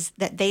is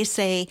that they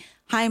say,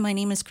 "Hi, my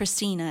name is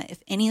Christina.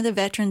 If any of the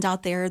veterans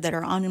out there that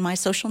are on my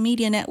social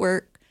media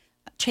network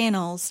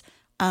channels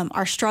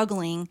are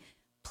struggling,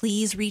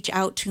 please reach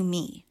out to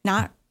me."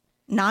 Not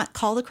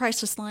call the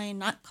crisis line,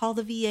 not call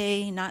the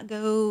VA, not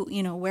go,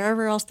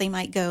 wherever else they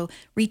might go.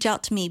 Reach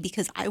out to me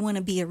because I want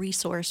to be a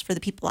resource for the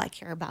people I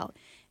care about.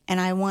 And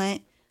I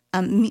want,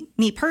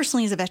 me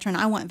personally as a veteran,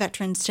 I want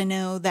veterans to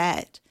know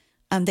that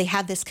they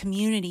have this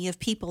community of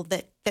people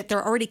that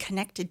they're already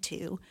connected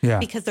to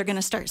because they're going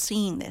to start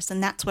seeing this.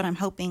 And that's what I'm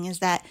hoping is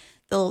that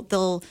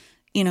they'll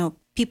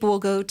people will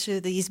go to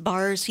these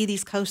bars, see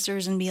these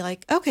coasters and be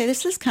like, okay,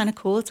 this is kind of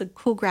cool. It's a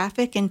cool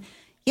graphic. And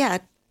yeah,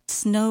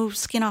 it's no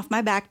skin off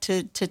my back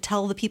to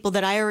tell the people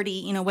that I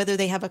already, whether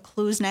they have a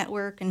closed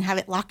network and have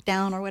it locked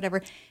down or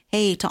whatever,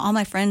 hey, to all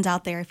my friends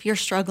out there, if you're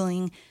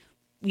struggling,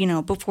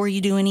 before you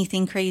do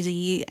anything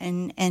crazy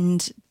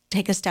and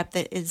take a step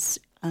that is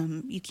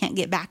you can't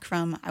get back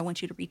from, I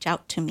want you to reach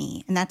out to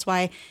me. And that's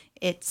why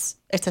it's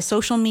a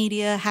social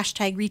media,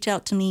 hashtag reach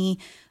out to me.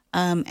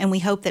 And we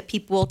hope that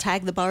people will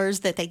tag the bars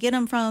that they get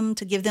them from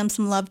to give them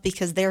some love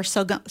because they're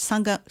so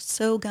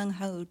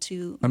gung-ho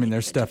to. I mean,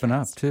 they're stepping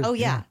up too. Oh,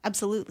 yeah,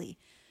 absolutely.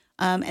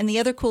 And the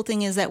other cool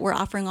thing is that we're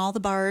offering all the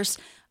bars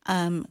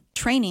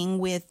training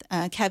with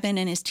Kevin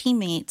and his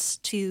teammates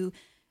to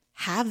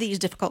have these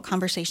difficult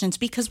conversations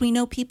because we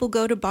know people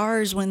go to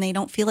bars when they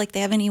don't feel like they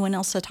have anyone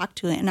else to talk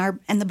to.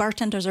 And the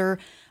bartenders are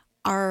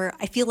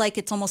I feel like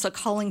it's almost a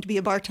calling to be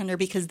a bartender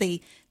because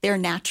they're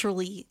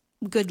naturally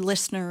good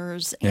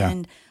listeners. Yeah.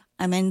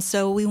 And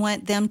so we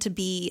want them to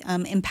be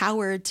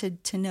empowered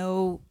to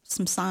know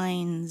some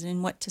signs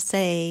and what to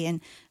say.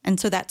 And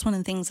so that's one of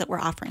the things that we're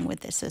offering with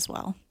this as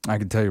well. I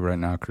can tell you right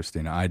now,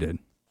 Christina, I did.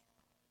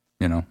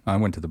 You know, I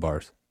went to the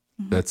bars.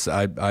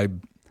 Mm-hmm. I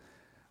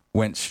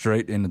went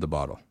straight into the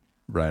bottle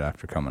right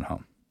after coming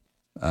home.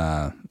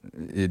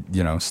 It,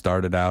 you know,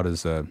 started out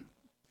as a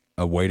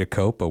way to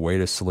cope, a way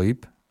to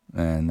sleep.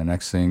 And the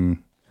next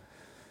thing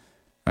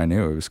I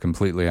knew, it was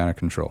completely out of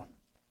control.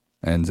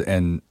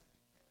 And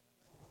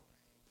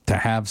to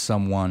have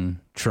someone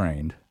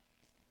trained,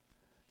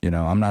 you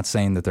know, I'm not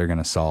saying that they're going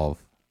to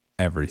solve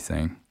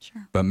everything,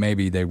 sure, but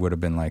maybe they would have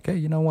been like, hey,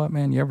 you know what,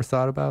 man, you ever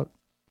thought about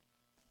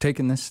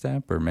taking this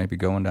step or maybe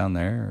going down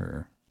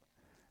there?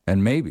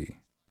 And maybe,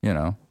 you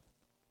know,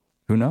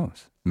 who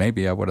knows?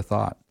 Maybe I would have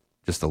thought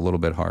just a little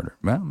bit harder.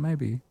 Well,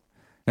 maybe, you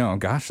know,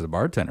 gosh, the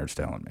bartender's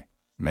telling me.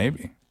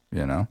 Maybe,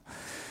 you know.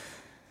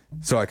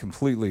 So I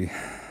completely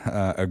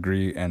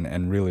agree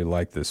and really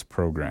like this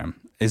program.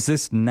 Is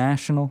this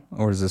national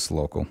or is this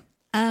local?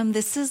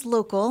 This is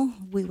local.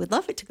 We would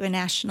love it to go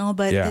national,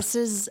 but Yeah. this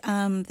is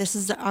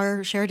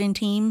our Sheridan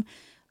team.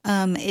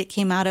 It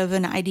came out of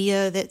an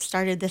idea that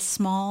started this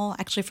small,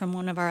 actually from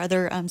one of our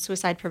other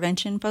suicide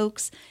prevention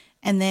folks.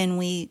 And then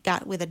we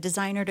got with a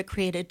designer to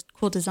create a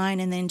cool design,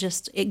 and then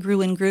just it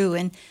grew and grew.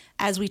 And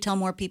as we tell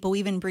more people, we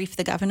even briefed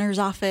the governor's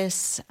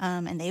office,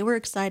 and they were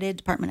excited.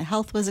 Department of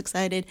Health was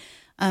excited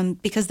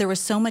because there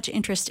was so much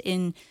interest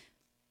in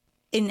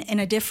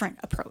a different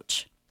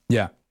approach.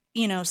 Yeah.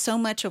 You know, so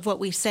much of what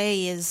we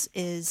say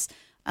is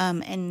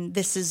and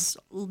this is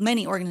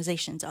many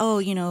organizations. Oh,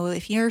 you know,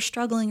 if you're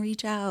struggling,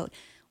 reach out.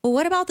 Well,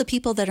 what about the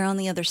people that are on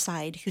the other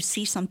side who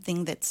see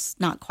something that's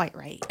not quite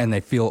right? And they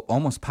feel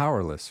almost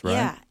powerless, right?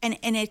 Yeah, and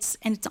it's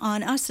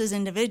on us as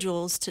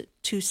individuals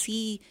to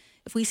see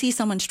if we see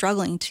someone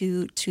struggling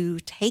to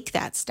take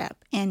that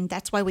step, and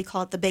that's why we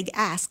call it the big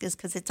ask, is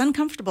because it's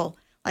uncomfortable.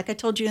 Like I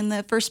told you in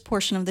the first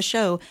portion of the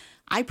show,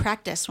 I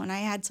practiced when I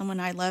had someone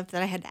I loved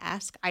that I had to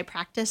ask. I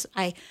practiced.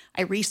 I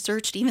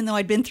researched, even though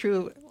I'd been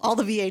through all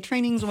the VA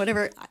trainings and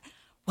whatever.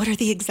 What are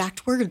the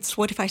exact words?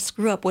 What if I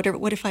screw up?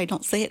 What if I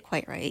don't say it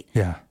quite right?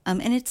 Yeah.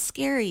 And it's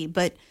scary,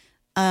 but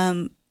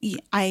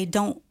I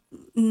don't.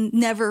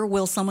 Never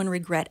will someone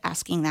regret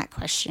asking that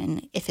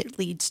question if it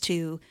leads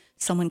to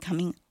someone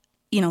coming,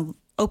 you know,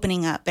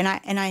 opening up. And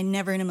I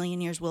never in a million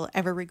years will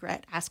ever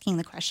regret asking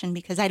the question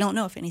because I don't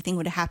know if anything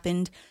would have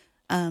happened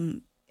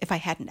if I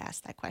hadn't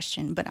asked that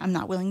question. But I'm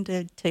not willing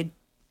to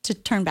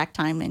turn back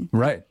time and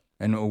right.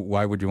 And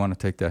why would you want to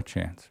take that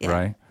chance, yeah.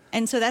 right?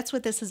 And so that's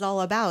what this is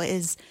all about.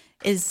 Is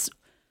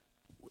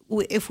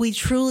if we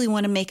truly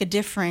want to make a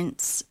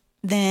difference,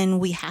 then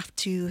we have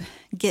to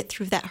get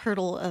through that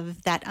hurdle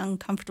of that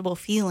uncomfortable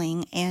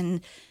feeling.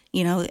 And,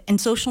 you know,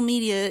 and social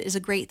media is a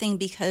great thing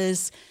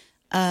because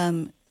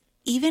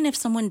even if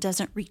someone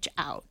doesn't reach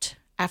out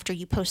after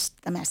you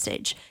post the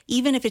message,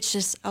 even if it's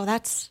just, oh,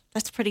 that's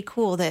pretty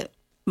cool that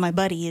my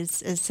buddy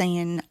is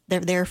saying they're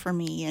there for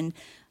me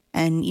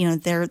and you know,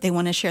 they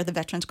want to share the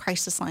Veterans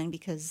Crisis Line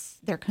because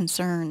they're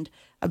concerned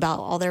about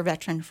all their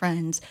veteran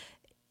friends.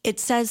 It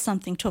says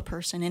something to a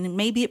person, and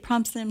maybe it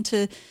prompts them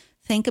to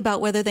think about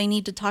whether they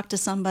need to talk to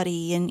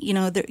somebody. And, you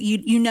know,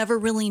 you never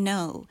really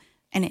know,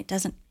 and it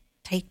doesn't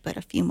take but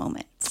a few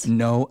moments.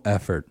 No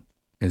effort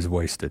is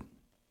wasted.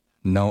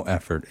 No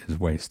effort is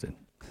wasted.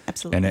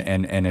 Absolutely.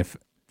 And if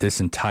this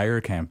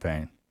entire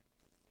campaign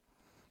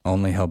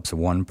only helps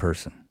one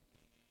person,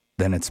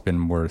 then it's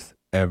been worth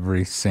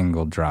every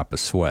single drop of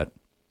sweat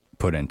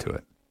put into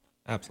it.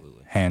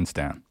 Absolutely. Hands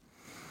down.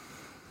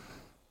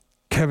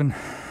 Kevin,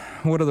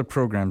 what other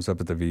programs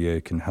up at the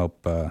VA can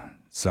help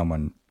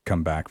someone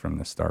come back from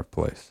this dark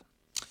place?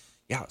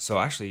 Yeah, so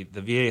actually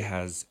the VA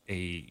has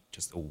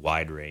just a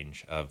wide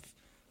range of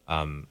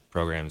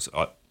programs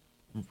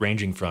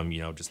ranging from,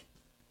 you know, just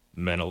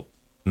mental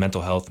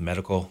health,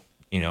 medical,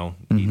 you know,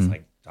 needs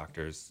like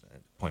doctors,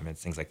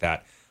 appointments, things like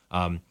that.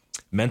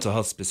 Mental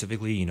health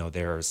specifically, you know,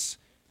 there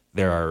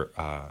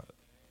are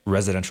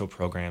residential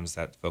programs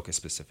that focus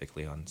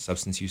specifically on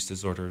substance use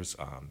disorders,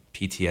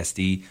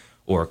 PTSD,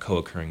 or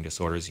co-occurring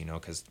disorders, you know,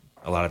 because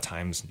a lot of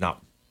times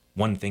not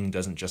one thing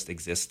doesn't just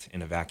exist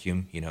in a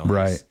vacuum, you know.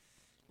 Right.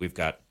 We've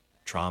got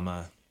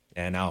trauma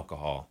and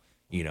alcohol,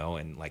 you know,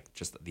 and like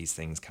just these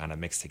things kind of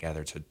mix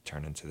together to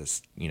turn into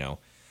this, you know,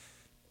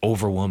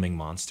 overwhelming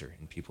monster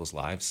in people's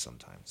lives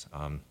sometimes.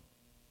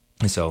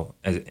 So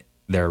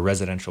there are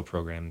residential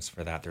programs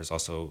for that. There's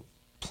also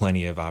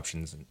plenty of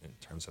options in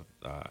terms of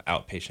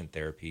outpatient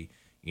therapy,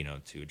 you know,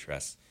 to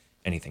address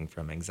anything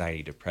from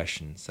anxiety,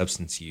 depression,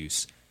 substance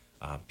use,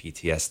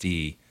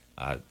 PTSD,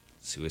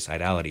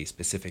 suicidality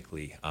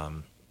specifically,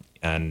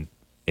 and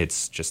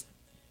it's just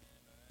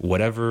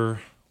whatever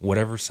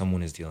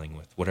someone is dealing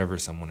with, whatever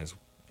someone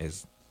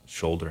is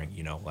shouldering,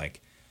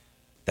 like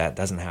that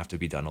doesn't have to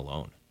be done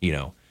alone.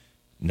 No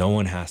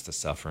one has to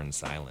suffer in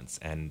silence,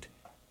 and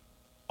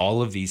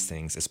all of these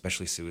things,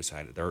 especially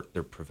suicide,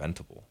 they're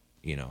preventable,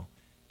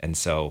 and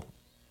so,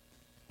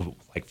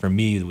 like for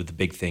me, the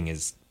big thing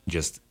is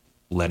just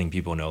letting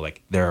people know,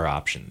 like, there are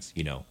options.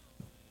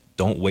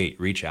 Don't wait,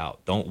 reach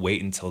out. Don't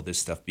wait until this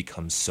stuff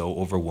becomes so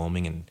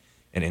overwhelming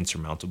and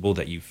insurmountable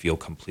that you feel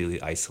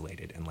completely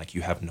isolated and like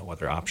you have no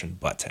other option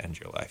but to end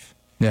your life.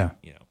 Yeah.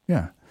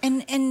 Yeah.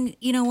 And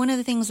one of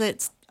the things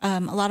that a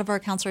lot of our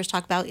counselors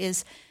talk about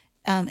is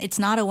it's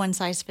not a one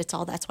size fits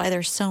all. That's why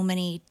there's so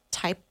many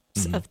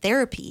types of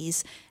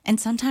therapies.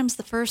 And sometimes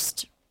the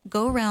first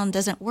go around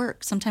doesn't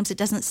work. Sometimes it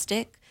doesn't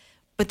stick,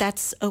 but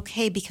that's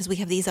okay because we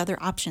have these other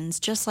options.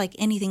 Just like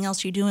anything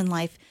else you do in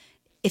life,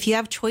 if you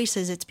have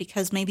choices, it's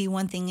because maybe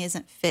one thing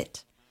isn't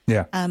fit.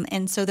 Yeah.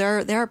 And so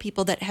there are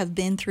people that have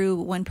been through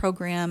one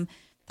program,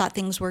 thought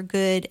things were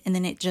good, and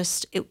then it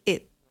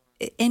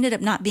ended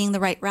up not being the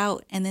right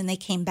route, and then they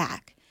came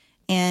back.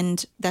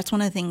 And that's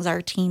one of the things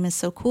our team is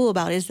so cool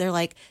about is they're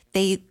like,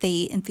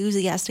 they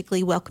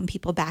enthusiastically welcome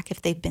people back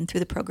if they've been through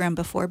the program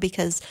before,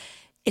 because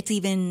it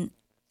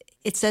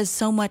says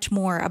so much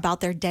more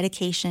about their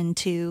dedication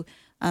to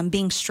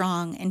being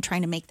strong and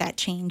trying to make that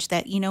change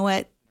that, you know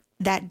what,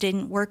 that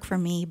didn't work for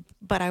me,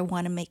 but I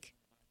want to make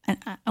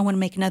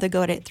another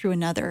go at it through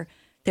another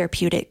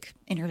therapeutic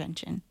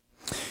intervention.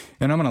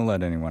 And I'm going to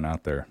let anyone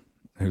out there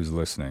who's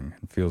listening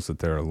and feels that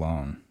they're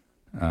alone,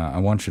 I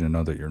want you to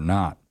know that you're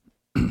not.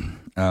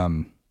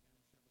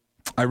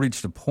 I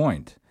reached a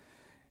point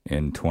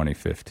in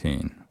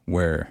 2015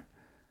 where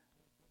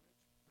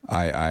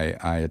I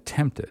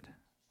attempted,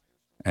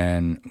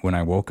 and when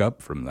I woke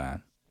up from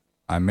that,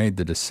 I made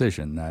the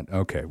decision that,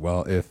 okay,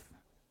 well, if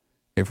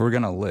we're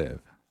going to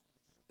live,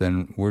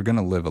 then we're going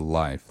to live a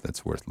life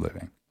that's worth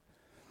living.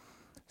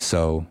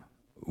 So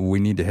we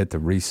need to hit the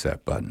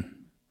reset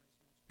button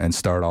and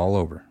start all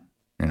over.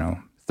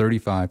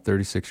 35,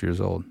 36 years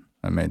old,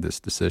 I made this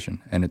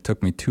decision. And it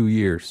took me 2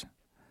 years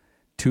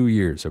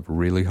of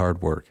really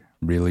hard work,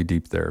 really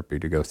deep therapy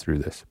to go through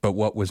this. But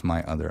what was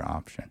my other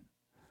option?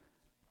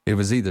 It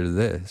was either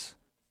this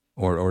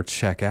or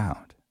check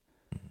out.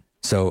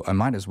 So I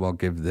might as well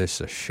give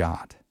this a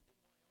shot.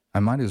 I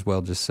might as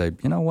well just say,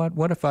 you know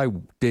what if I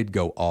did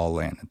go all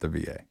in at the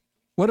VA?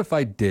 What if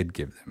I did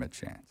give them a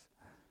chance?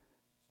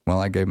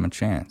 Well, I gave them a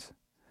chance.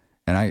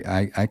 And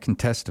I can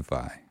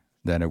testify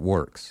that it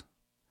works,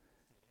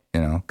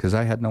 because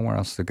I had nowhere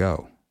else to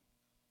go.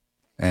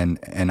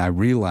 And I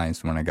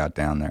realized when I got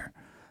down there,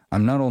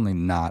 I'm not only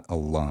not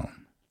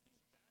alone,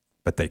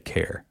 but they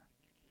care.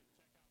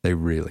 They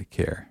really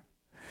care.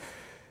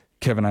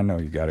 Kevin, I know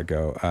you got to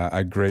go.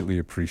 I greatly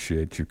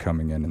appreciate you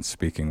coming in and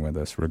speaking with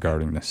us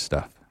regarding this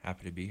stuff.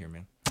 Happy to be here,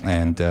 man.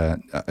 And,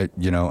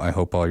 I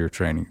hope all your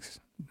trainings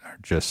are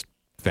just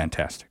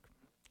fantastic.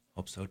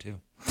 Hope so,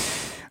 too.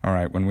 All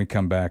right, when we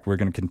come back, we're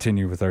going to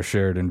continue with our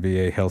Sheridan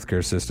VA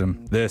healthcare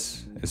system.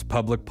 This is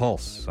Public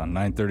Pulse on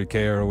 930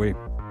 KROE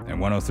and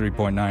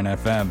 103.9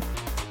 FM,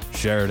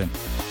 Sheridan.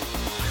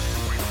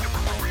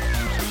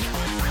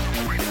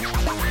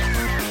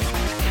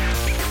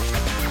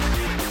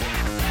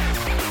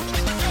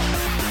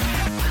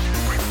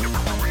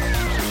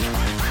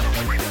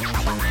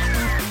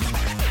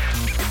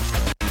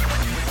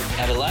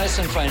 At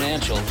Eliason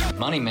Financial,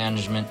 money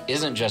management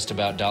isn't just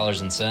about dollars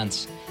and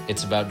cents.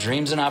 It's about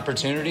dreams and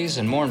opportunities,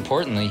 and more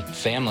importantly,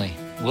 family.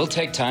 We'll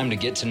take time to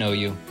get to know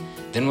you.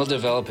 Then we'll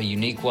develop a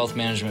unique wealth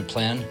management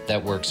plan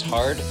that works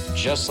hard,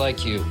 just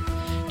like you.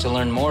 To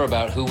learn more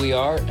about who we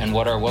are and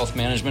what our wealth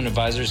management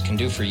advisors can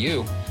do for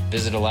you,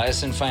 visit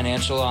Eliason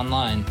Financial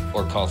online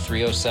or call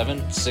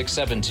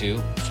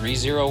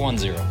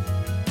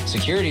 307-672-3010.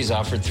 Securities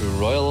offered through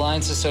Royal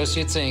Alliance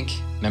Associates, Inc.,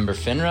 member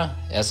FINRA,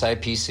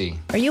 SIPC.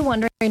 Are you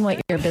wondering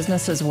what your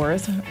business is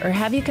worth, or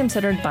have you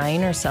considered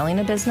buying or selling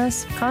a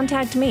business?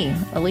 Contact me,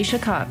 Alicia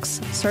Cox,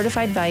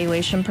 Certified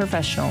Valuation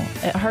Professional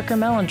at Harker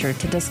Mellinger,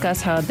 to discuss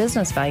how a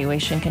business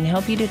valuation can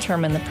help you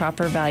determine the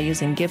proper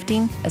values in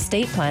gifting,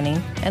 estate planning,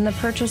 and the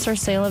purchase or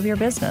sale of your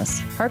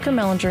business. Harker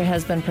Mellinger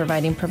has been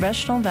providing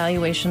professional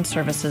valuation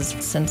services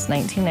since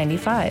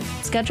 1995.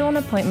 Schedule an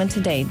appointment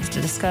today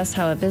to discuss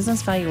how a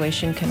business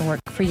valuation can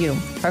work for you.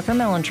 Harker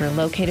Mellinger,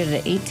 located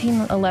at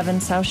 1811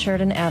 South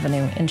Sheridan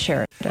Avenue in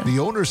Sheridan. The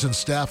owners and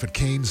staff at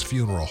Kane's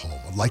Funeral Home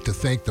would like to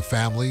thank the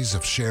families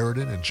of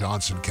Sheridan and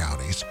Johnson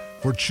counties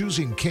for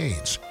choosing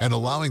Kane's and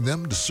allowing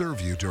them to serve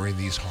you during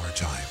these hard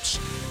times.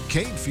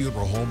 Kane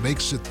Funeral Home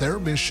makes it their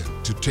mission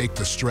to take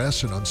the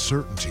stress and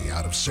uncertainty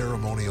out of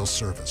ceremonial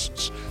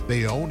services.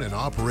 They own and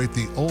operate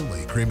the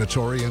only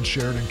crematory in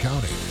Sheridan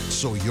County,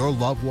 so your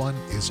loved one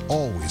is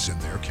always in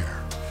their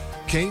care.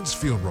 Kane's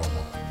Funeral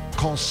Home.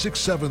 Call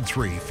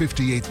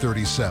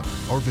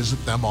 673-5837 or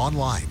visit them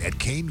online at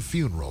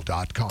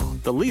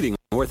kanefuneral.com. The leading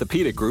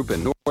orthopedic group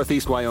in North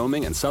Northeast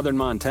Wyoming and southern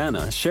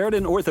Montana,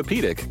 Sheridan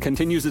Orthopedic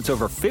continues its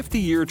over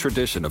 50-year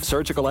tradition of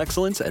surgical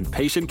excellence and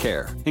patient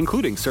care,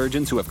 including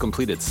surgeons who have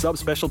completed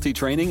subspecialty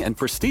training and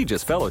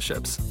prestigious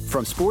fellowships.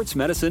 From sports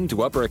medicine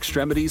to upper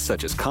extremities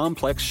such as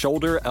complex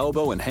shoulder,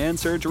 elbow, and hand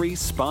surgery,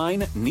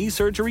 spine, knee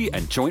surgery,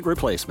 and joint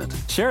replacement,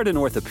 Sheridan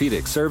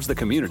Orthopedic serves the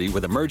community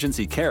with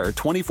emergency care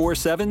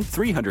 24/7,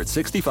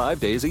 365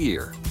 days a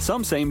year.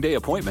 Some same-day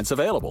appointments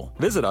available.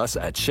 Visit us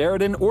at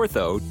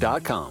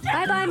SheridanOrtho.com.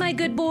 Bye-bye, my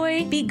good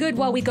boy. Be good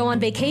while we go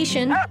on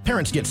vacation.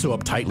 Parents get so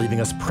uptight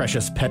leaving us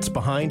precious pets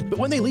behind, but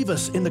when they leave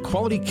us in the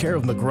quality care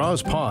of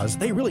McGraw's Paws,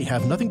 they really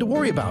have nothing to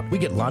worry about. We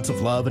get lots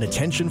of love and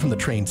attention from the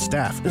trained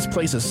staff. This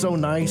place is so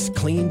nice,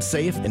 clean,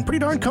 safe, and pretty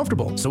darn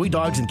comfortable, so we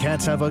dogs and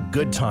cats have a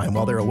good time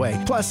while they're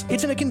away. Plus,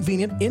 it's in a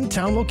convenient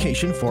in-town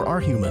location for our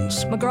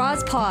humans.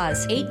 McGraw's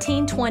Paws,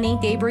 1820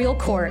 Gabriel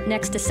Court,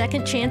 next to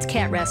Second Chance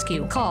Cat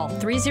Rescue. Call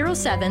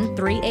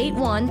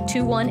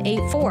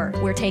 307-381-2184.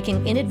 We're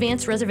taking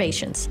in-advance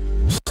reservations.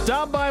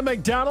 Stop by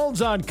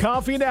McDonald's on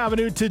Coffee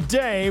Avenue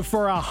today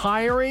for a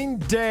hiring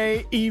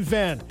day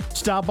event.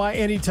 Stop by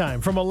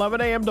anytime from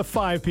 11 a.m. to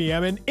 5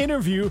 p.m. and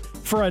interview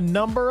for a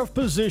number of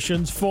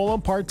positions, full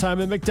and part-time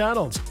at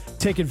McDonald's.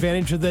 Take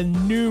advantage of the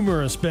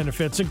numerous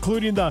benefits,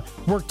 including the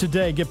Work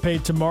Today, Get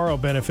Paid Tomorrow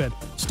benefit.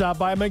 Stop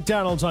by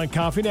McDonald's on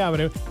Coffee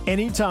Avenue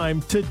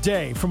anytime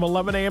today from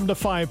 11 a.m. to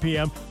 5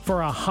 p.m.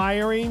 for a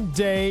hiring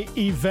day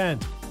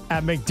event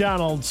at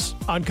McDonald's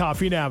on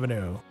Coffee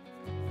Avenue.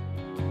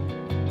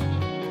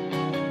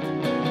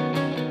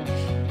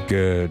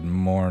 Good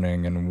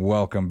morning and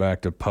welcome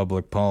back to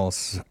Public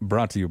Pulse,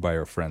 brought to you by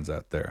our friends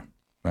out there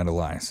at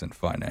Eliason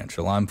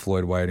Financial. I'm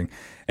Floyd Whiting,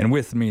 and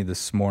with me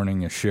this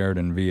morning is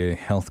Sheridan VA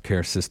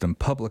Healthcare System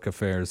Public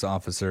Affairs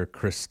Officer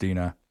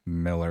Christina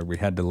Miller. We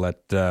had to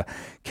let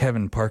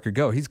Kevin Parker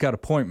go. He's got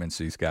appointments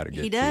he's got to get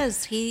to. He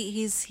does.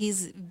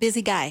 He's a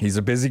busy guy. He's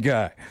a busy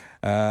guy.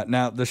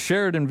 Now, the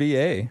Sheridan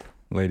VA,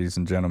 ladies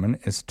and gentlemen,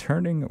 is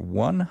turning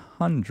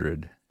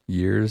 100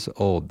 years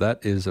old.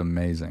 That is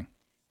amazing.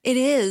 It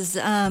is,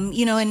 and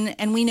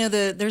we know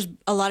there's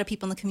a lot of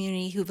people in the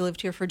community who've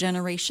lived here for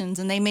generations,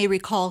 and they may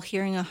recall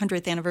hearing a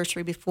 100th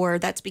anniversary before.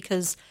 That's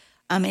because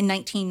in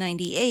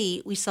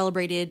 1998, we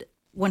celebrated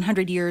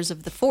 100 years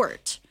of the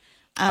fort.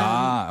 Okay.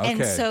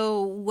 And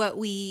so what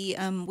we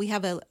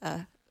have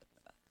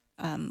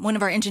one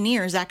of our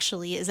engineers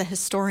actually is a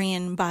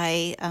historian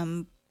by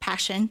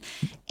passion,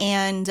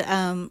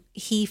 and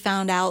he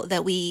found out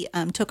that we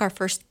took our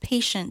first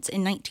patients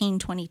in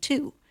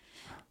 1922.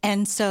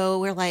 And so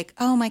we're like,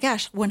 oh my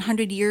gosh,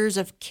 100 years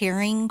of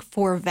caring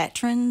for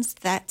veterans,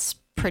 that's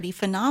pretty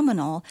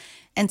phenomenal.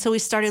 And so we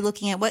started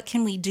looking at what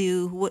can we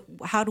do,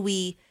 how do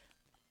we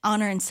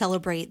honor and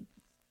celebrate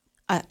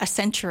a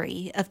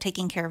century of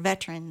taking care of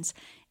veterans.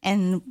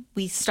 And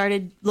we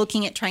started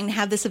looking at trying to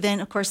have this event.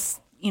 Of course,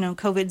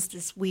 COVID's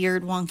this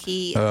weird,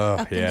 wonky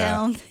up and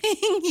down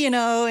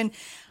thing,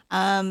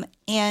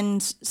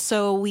 and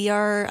so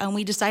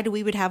we decided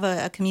we would have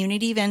a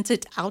community event.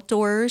 It's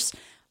outdoors.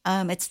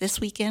 It's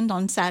this weekend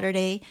on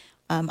Saturday,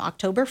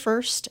 October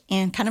 1st,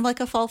 and kind of like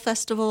a fall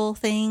festival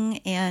thing.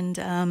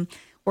 And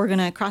we're going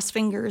to cross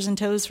fingers and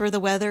toes for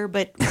the weather.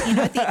 But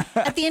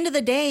at the end of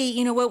the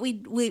day,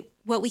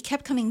 what we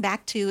kept coming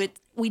back to,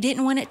 we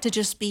didn't want it to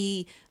just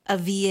be a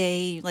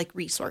VA like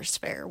resource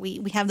fair.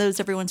 We have those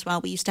every once in a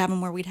while. We used to have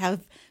them where we'd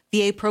have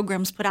VA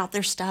programs put out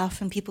their stuff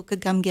and people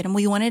could come get them.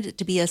 We wanted it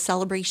to be a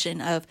celebration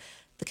of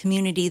the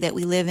community that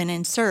we live in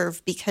and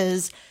serve,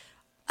 because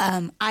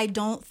I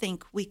don't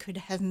think we could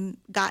have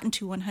gotten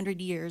to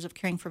 100 years of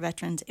caring for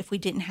veterans if we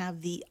didn't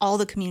have all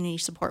the community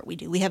support we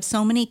do. We have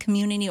so many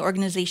community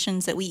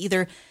organizations that we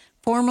either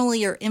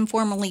formally or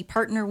informally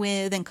partner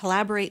with and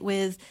collaborate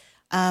with,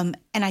 and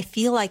I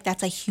feel like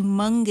that's a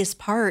humongous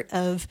part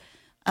of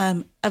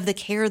the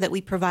care that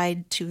we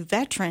provide to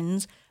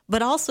veterans.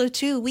 But also,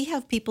 too, we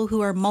have people who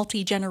are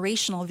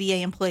multi-generational VA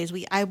employees.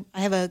 I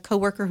have a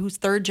coworker who's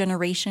third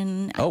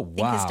generation. Oh, I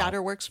think his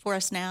daughter works for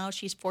us now.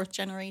 She's fourth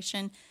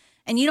generation.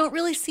 And you don't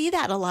really see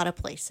that a lot of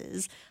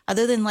places,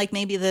 other than like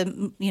maybe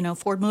the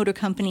Ford Motor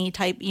Company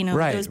type,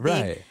 those big.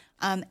 Right.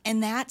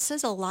 And that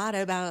says a lot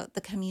about the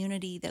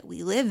community that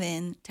we live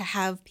in, to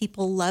have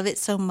people love it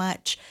so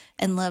much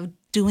and love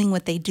doing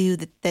what they do,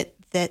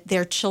 that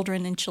their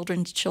children and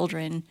children's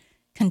children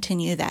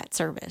continue that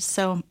service.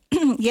 So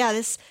yeah,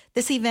 this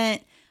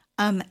event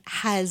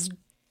has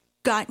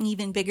gotten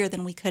even bigger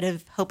than we could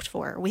have hoped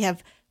for. We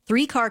have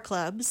 3 car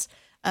clubs.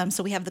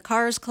 So we have the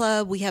Cars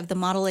Club, we have the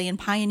Model A and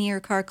Pioneer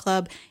Car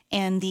Club,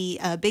 and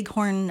the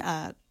Bighorn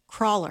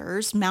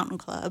Crawlers Mountain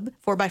Club,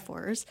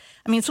 4x4s.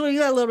 I mean, so we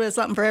got a little bit of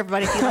something for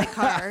everybody if you like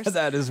cars.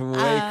 That is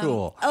way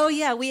cool. Oh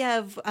yeah, we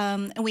have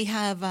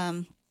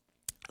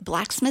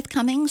blacksmith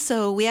coming.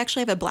 So we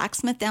actually have a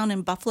blacksmith down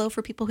in Buffalo,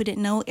 for people who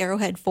didn't know,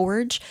 Arrowhead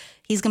Forge.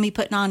 He's going to be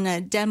putting on a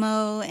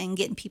demo and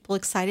getting people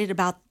excited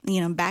about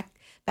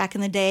back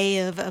in the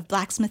day of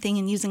blacksmithing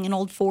and using an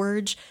old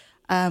forge.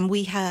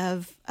 We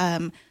have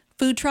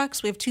food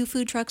trucks. We have 2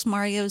 food trucks,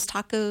 Mario's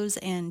Tacos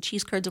and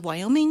Cheese Curds of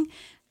Wyoming.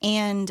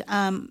 And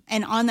on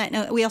that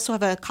note, we also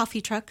have a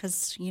coffee truck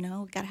because, we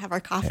got to have our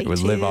coffee we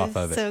too. live off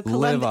of it. So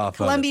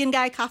Colombian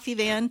Guy coffee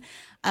van.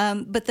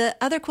 But the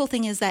other cool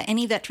thing is that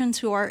any veterans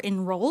who are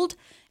enrolled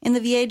in the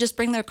VA just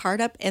bring their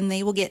card up and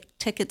they will get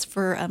tickets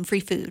for free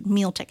food,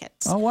 meal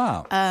tickets. Oh,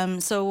 wow.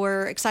 So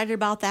we're excited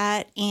about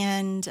that.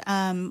 And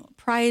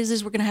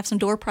prizes, we're going to have some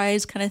door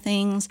prize kind of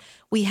things.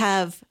 We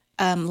have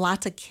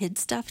lots of kid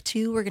stuff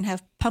too. We're going to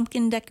have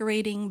pumpkin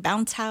decorating,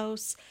 bounce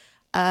house.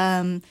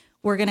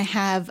 We're going to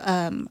have,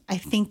 I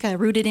think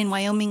Rooted in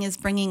Wyoming is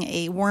bringing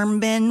a worm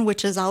bin,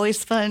 which is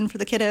always fun for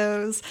the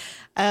kiddos.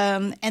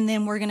 And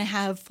then we're going to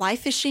have fly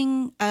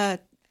fishing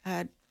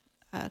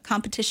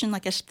competition,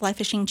 like a fly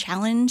fishing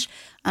challenge.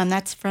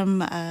 That's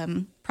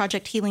from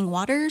Project Healing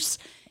Waters.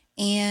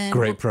 And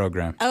great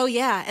program. Oh,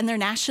 yeah. And they're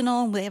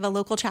national. They have a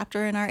local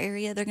chapter in our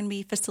area. They're going to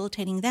be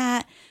facilitating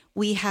that.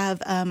 We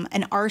have an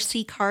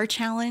RC car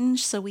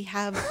challenge. So we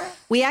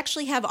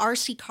actually have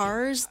RC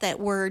cars that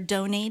were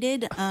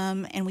donated,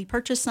 and we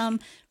purchased some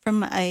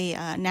from a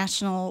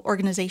national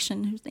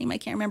organization whose name I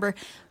can't remember.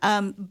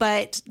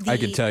 But I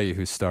can tell you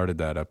who started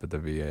that up at the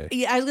VA.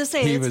 Yeah, I was going to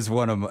say he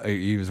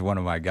was one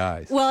of my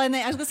guys. Well, and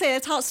I was going to say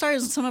that's how it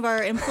started with some of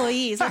our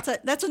employees.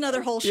 That's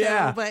another whole show.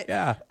 Yeah, but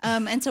yeah.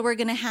 And so we're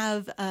going to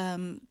have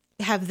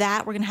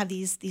that. We're going to have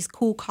these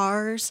cool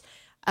cars.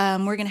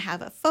 We're going to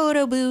have a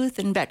photo booth,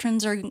 and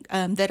veterans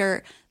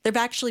there've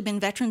actually been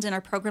veterans in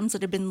our programs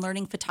that have been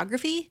learning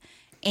photography,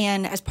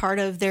 and as part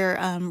of their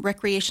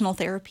recreational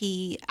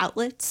therapy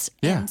outlets.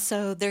 Yeah. And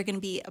so they're going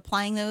to be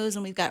applying those,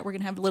 and we're going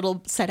to have a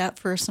little set up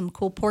for some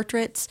cool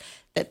portraits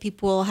that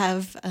people will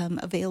have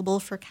available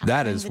for capturing.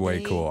 That is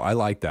way cool. I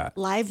like that.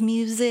 Live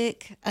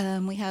music.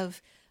 We have.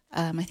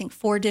 I think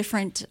 4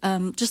 different,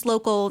 just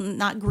local,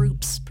 not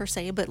groups per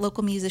se, but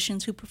local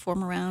musicians who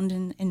perform around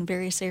in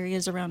various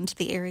areas around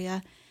the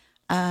area.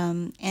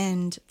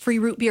 And free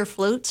root beer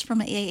floats from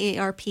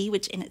AARP,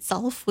 which in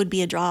itself would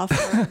be a draw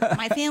for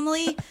my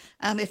family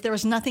if there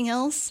was nothing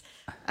else.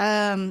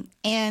 And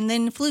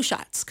then flu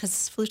shots,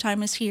 because flu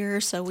time is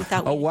here. So we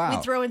thought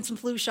we'd throw in some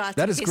flu shots.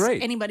 That is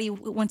great. Anybody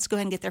wants to go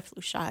ahead and get their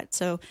flu shot.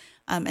 So,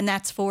 and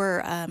that's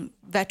for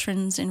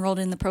veterans enrolled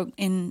in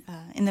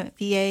the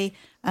VA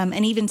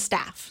and even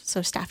staff.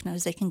 So staff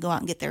knows they can go out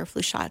and get their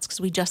flu shots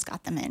because we just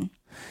got them in.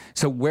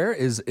 So where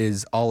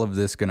is all of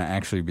this going to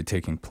actually be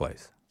taking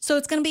place? So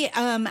it's going to be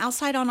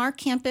outside on our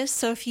campus.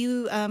 So if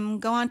you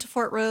go onto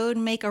Fort Road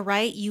and make a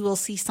right, you will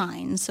see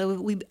signs. So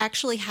we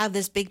actually have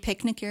this big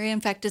picnic area. In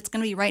fact, it's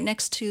going to be right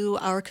next to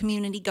our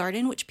community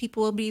garden, which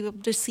people will be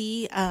able to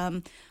see.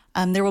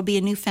 There will be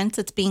a new fence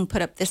that's being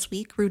put up this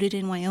week. Rooted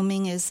in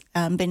Wyoming has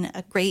been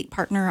a great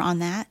partner on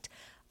that.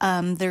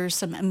 There's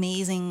some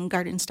amazing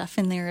garden stuff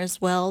in there as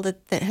well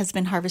that has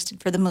been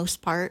harvested for the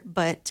most part.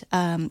 But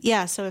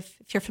so if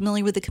you're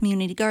familiar with the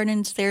community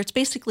gardens there, it's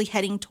basically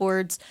heading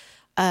towards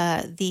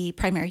the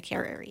primary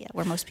care area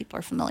where most people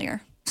are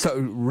familiar. So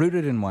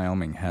Rooted in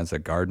Wyoming has a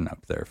garden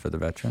up there for the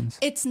veterans?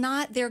 It's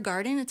not their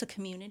garden. It's a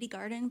community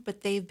garden,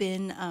 but they've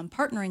been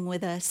partnering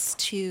with us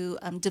to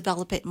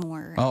develop it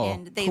more. Oh,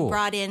 and they've cool.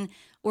 brought in,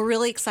 we're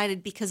really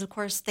excited because, of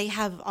course, they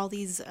have all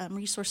these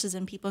resources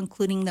and people,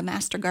 including the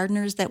master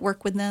gardeners that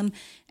work with them.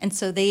 And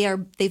so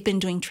they've been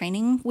doing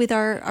training with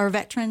our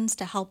veterans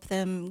to help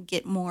them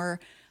get more,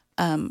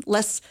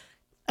 less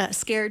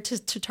scared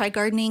to try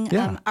gardening.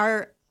 Yeah.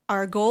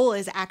 Our goal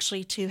is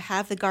actually to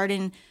have the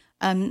garden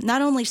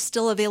not only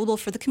still available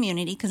for the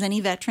community, because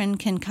any veteran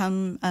can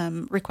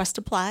come request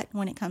a plot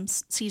when it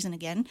comes season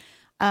again,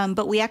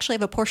 but we actually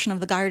have a portion of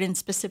the garden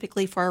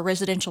specifically for our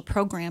residential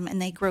program,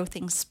 and they grow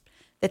things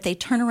that they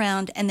turn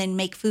around and then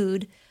make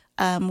food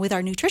with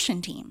our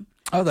nutrition team.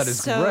 Oh, that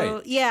is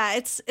great. Yeah,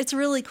 it's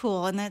really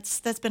cool, and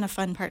that's been a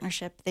fun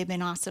partnership. They've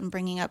been awesome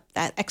bringing up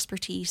that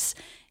expertise.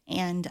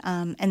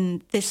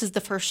 And this is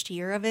the first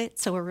year of it,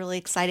 so we're really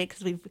excited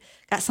because we've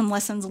got some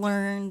lessons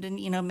learned,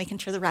 and making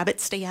sure the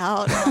rabbits stay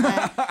out and all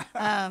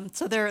that.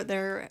 So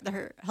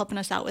they're helping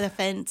us out with a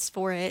fence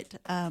for it.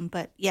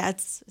 But yeah,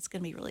 it's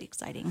going to be really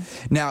exciting.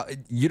 Now,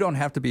 you don't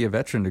have to be a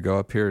veteran to go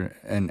up here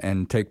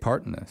and take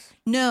part in this.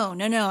 No.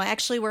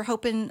 Actually, we're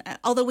hoping.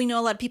 Although we know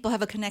a lot of people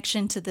have a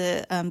connection to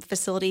the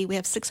facility, we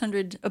have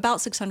about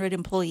 600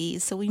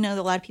 employees, so we know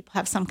that a lot of people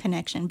have some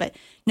connection. But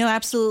no,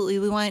 absolutely,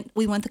 we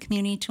want the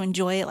community to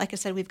enjoy it. Like I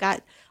said, we've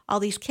got all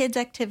these kids'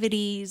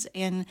 activities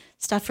and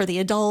stuff for the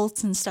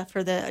adults and stuff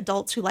for the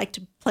adults who like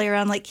to play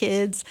around like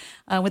kids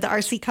with the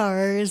RC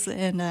cars,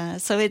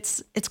 and so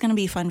it's going to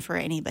be fun for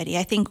anybody.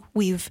 I think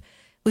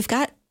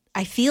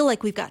I feel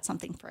like we've got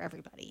something for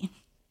everybody.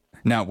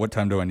 Now, what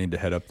time do I need to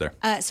head up there?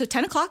 So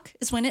 10 o'clock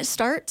is when it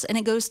starts, and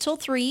it goes till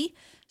 3.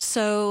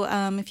 So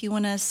if you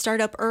want to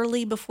start up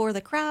early before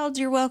the crowds,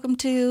 you're welcome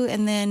to,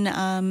 and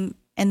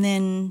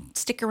then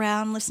stick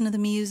around, listen to the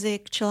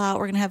music, chill out.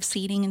 We're gonna have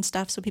seating and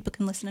stuff so people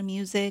can listen to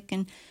music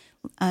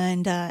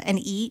and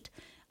eat,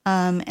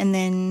 and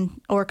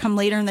then or come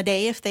later in the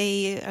day if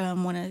they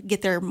want to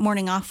get their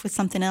morning off with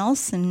something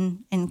else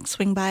and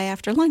swing by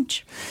after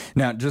lunch.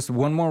 Now, just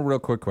one more real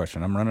quick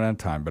question. I'm running out of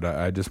time, but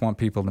I just want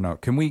people to know: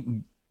 can we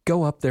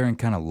go up there and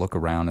kind of look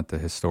around at the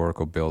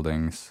historical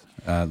buildings,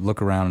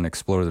 look around and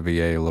explore the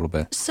VA a little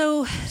bit?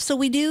 So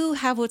we do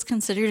have what's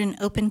considered an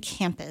open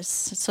campus.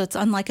 So it's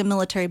unlike a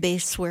military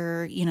base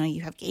where,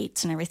 you have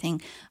gates and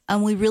everything.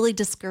 We really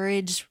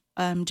discourage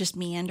just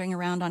meandering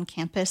around on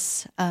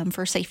campus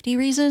for safety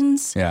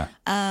reasons. Yeah.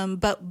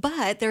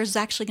 But there's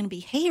actually going to be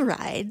hay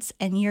rides,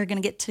 and you're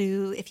going to get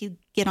to, if you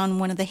get on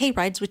one of the hay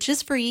rides, which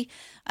is free,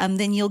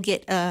 then you'll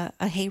get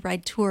a hay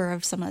ride tour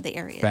of some of the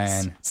areas.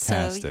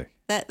 Fantastic.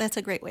 So that's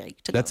a great way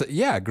to go.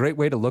 A great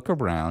way to look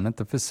around at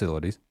the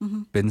facilities.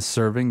 Mm-hmm. Been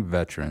serving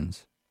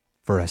veterans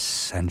for a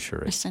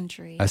century.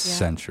 A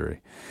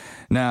century.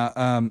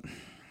 Now,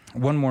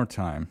 one more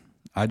time.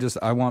 I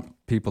want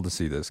people to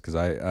see this because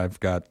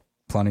I've got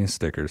plenty of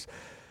stickers.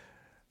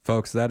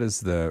 Folks, that is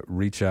the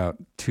reach out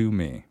to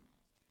me.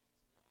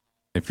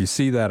 If you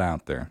see that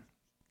out there,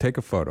 take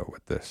a photo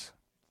with this.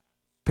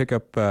 Pick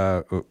up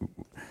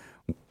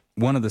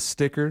one of the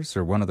stickers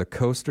or one of the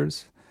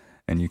coasters,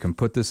 and you can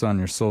put this on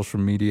your social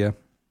media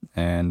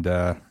and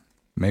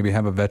maybe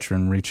have a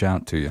veteran reach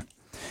out to you.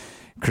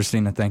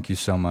 Christina, thank you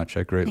so much.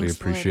 I greatly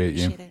appreciate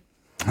you. It.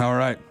 All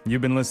right.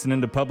 You've been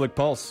listening to Public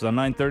Pulse on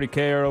 930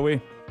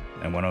 KROE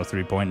and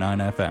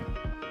 103.9 FM.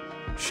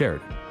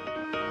 Sheridan.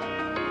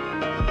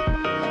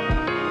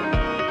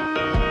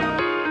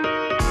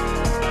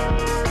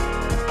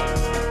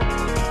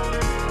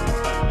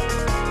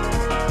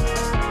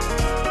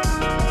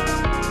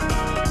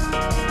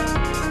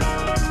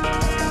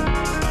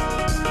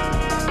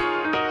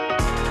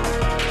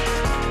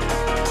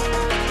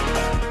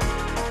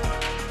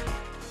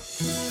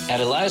 At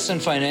Eliason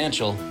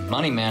Financial,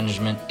 money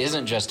management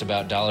isn't just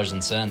about dollars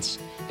and cents.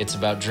 It's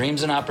about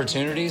dreams and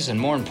opportunities, and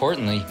more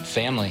importantly,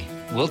 family.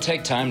 We'll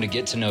take time to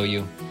get to know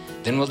you.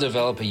 Then we'll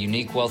develop a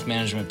unique wealth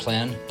management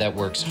plan that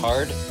works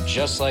hard,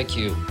 just like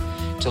you.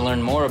 To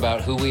learn more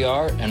about who we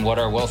are and what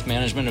our wealth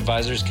management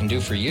advisors can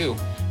do for you,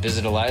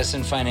 visit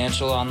Eliason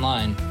Financial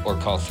online or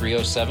call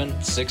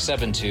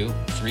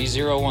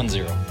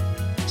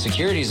 307-672-3010.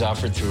 Securities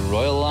offered through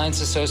Royal Alliance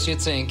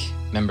Associates, Inc.,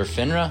 member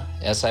FINRA,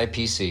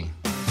 SIPC.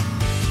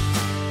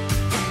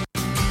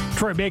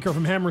 Troy Baker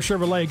from Hammer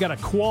Chevrolet got a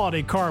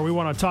quality car we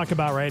want to talk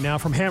about right now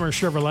from Hammer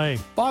Chevrolet.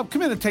 Bob,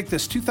 come in and take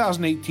this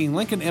 2018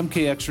 Lincoln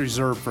MKX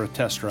Reserve for a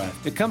test drive.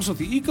 It comes with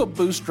the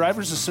EcoBoost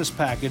Driver's Assist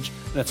package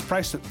that's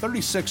priced at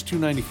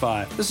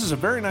 $36,295. This is a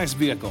very nice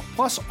vehicle.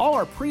 Plus, all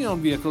our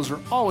pre-owned vehicles are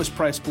always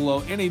priced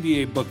below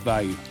NADA book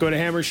value. Go to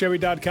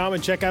hammerchevy.com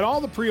and check out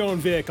all the pre-owned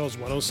vehicles.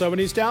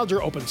 107 East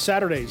Alger, open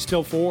Saturdays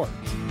till 4.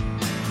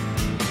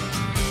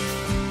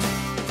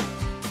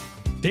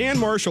 Dan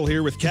Marshall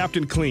here with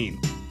Captain Clean.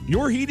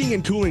 Your heating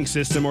and cooling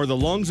system are the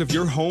lungs of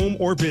your home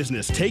or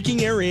business,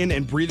 taking air in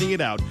and breathing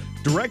it out,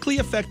 directly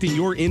affecting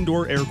your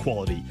indoor air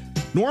quality.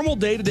 Normal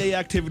day-to-day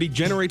activity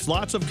generates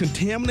lots of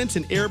contaminants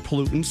and air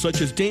pollutants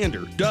such as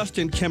dander, dust,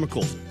 and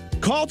chemicals.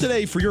 Call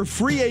today for your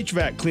free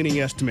HVAC cleaning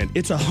estimate.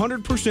 It's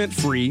 100%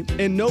 free,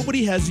 and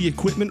nobody has the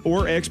equipment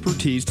or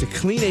expertise to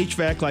clean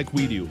HVAC like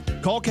we do.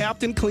 Call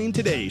Captain Clean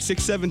today,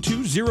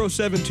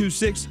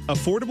 672-0726.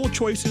 Affordable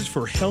choices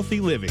for healthy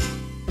living.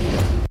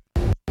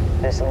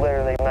 This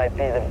literally might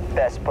be the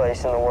best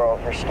place in the world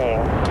for skiing.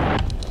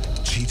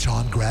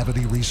 Teton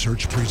Gravity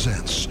Research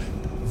presents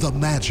The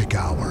Magic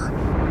Hour,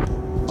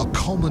 a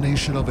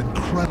culmination of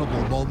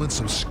incredible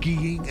moments of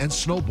skiing and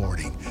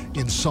snowboarding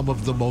in some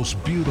of the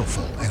most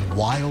beautiful and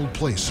wild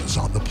places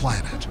on the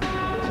planet.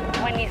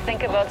 When you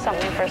think about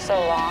something for so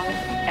long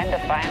and to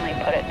finally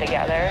put it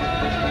together,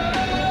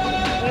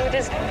 you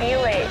just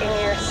feel it in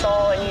your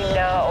soul and you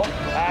know.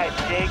 All right,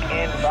 dig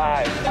in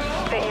 5.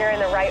 That you're in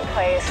the right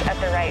place at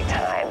the right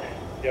time.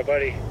 Yeah,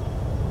 buddy.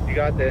 You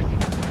got this.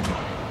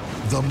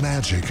 The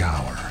Magic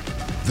Hour,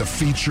 the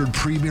featured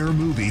premiere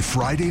movie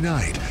Friday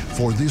night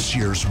for this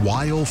year's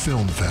Weil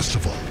Film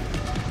Festival.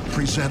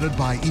 Presented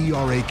by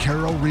ERA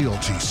Carroll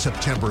Realty,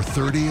 September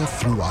 30th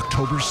through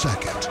October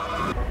 2nd.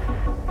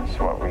 It's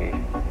what we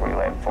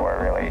live for,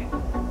 really.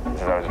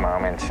 It's those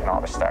moments and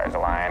all the stars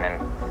align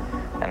and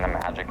the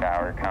magic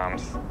hour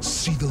comes.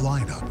 See the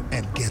lineup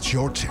and get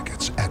your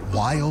tickets at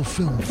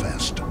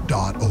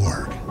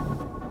weilfilmfest.org.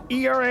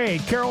 ERA,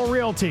 Carroll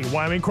Realty,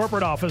 Wyoming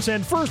Corporate Office,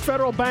 and First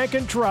Federal Bank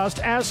and Trust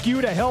ask you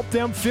to help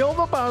them fill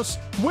the bus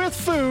with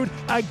food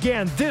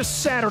again this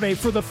Saturday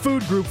for the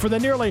food group for the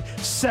nearly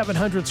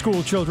 700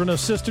 school children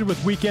assisted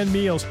with weekend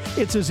meals.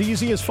 It's as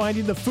easy as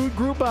finding the food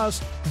group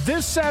bus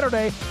this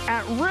Saturday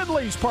at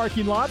Ridley's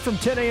parking lot from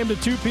 10 a.m. to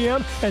 2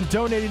 p.m. and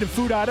donating a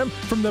food item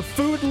from the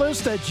food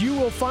list that you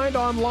will find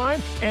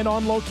online and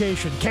on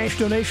location. Cash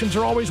donations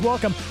are always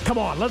welcome. Come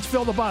on, let's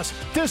fill the bus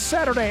this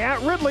Saturday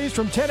at Ridley's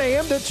from 10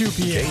 a.m. to 2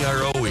 p.m.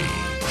 KROE,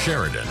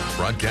 Sheridan,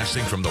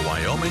 broadcasting from the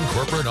Wyoming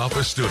Corporate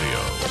Office Studio.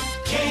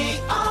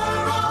 KROE.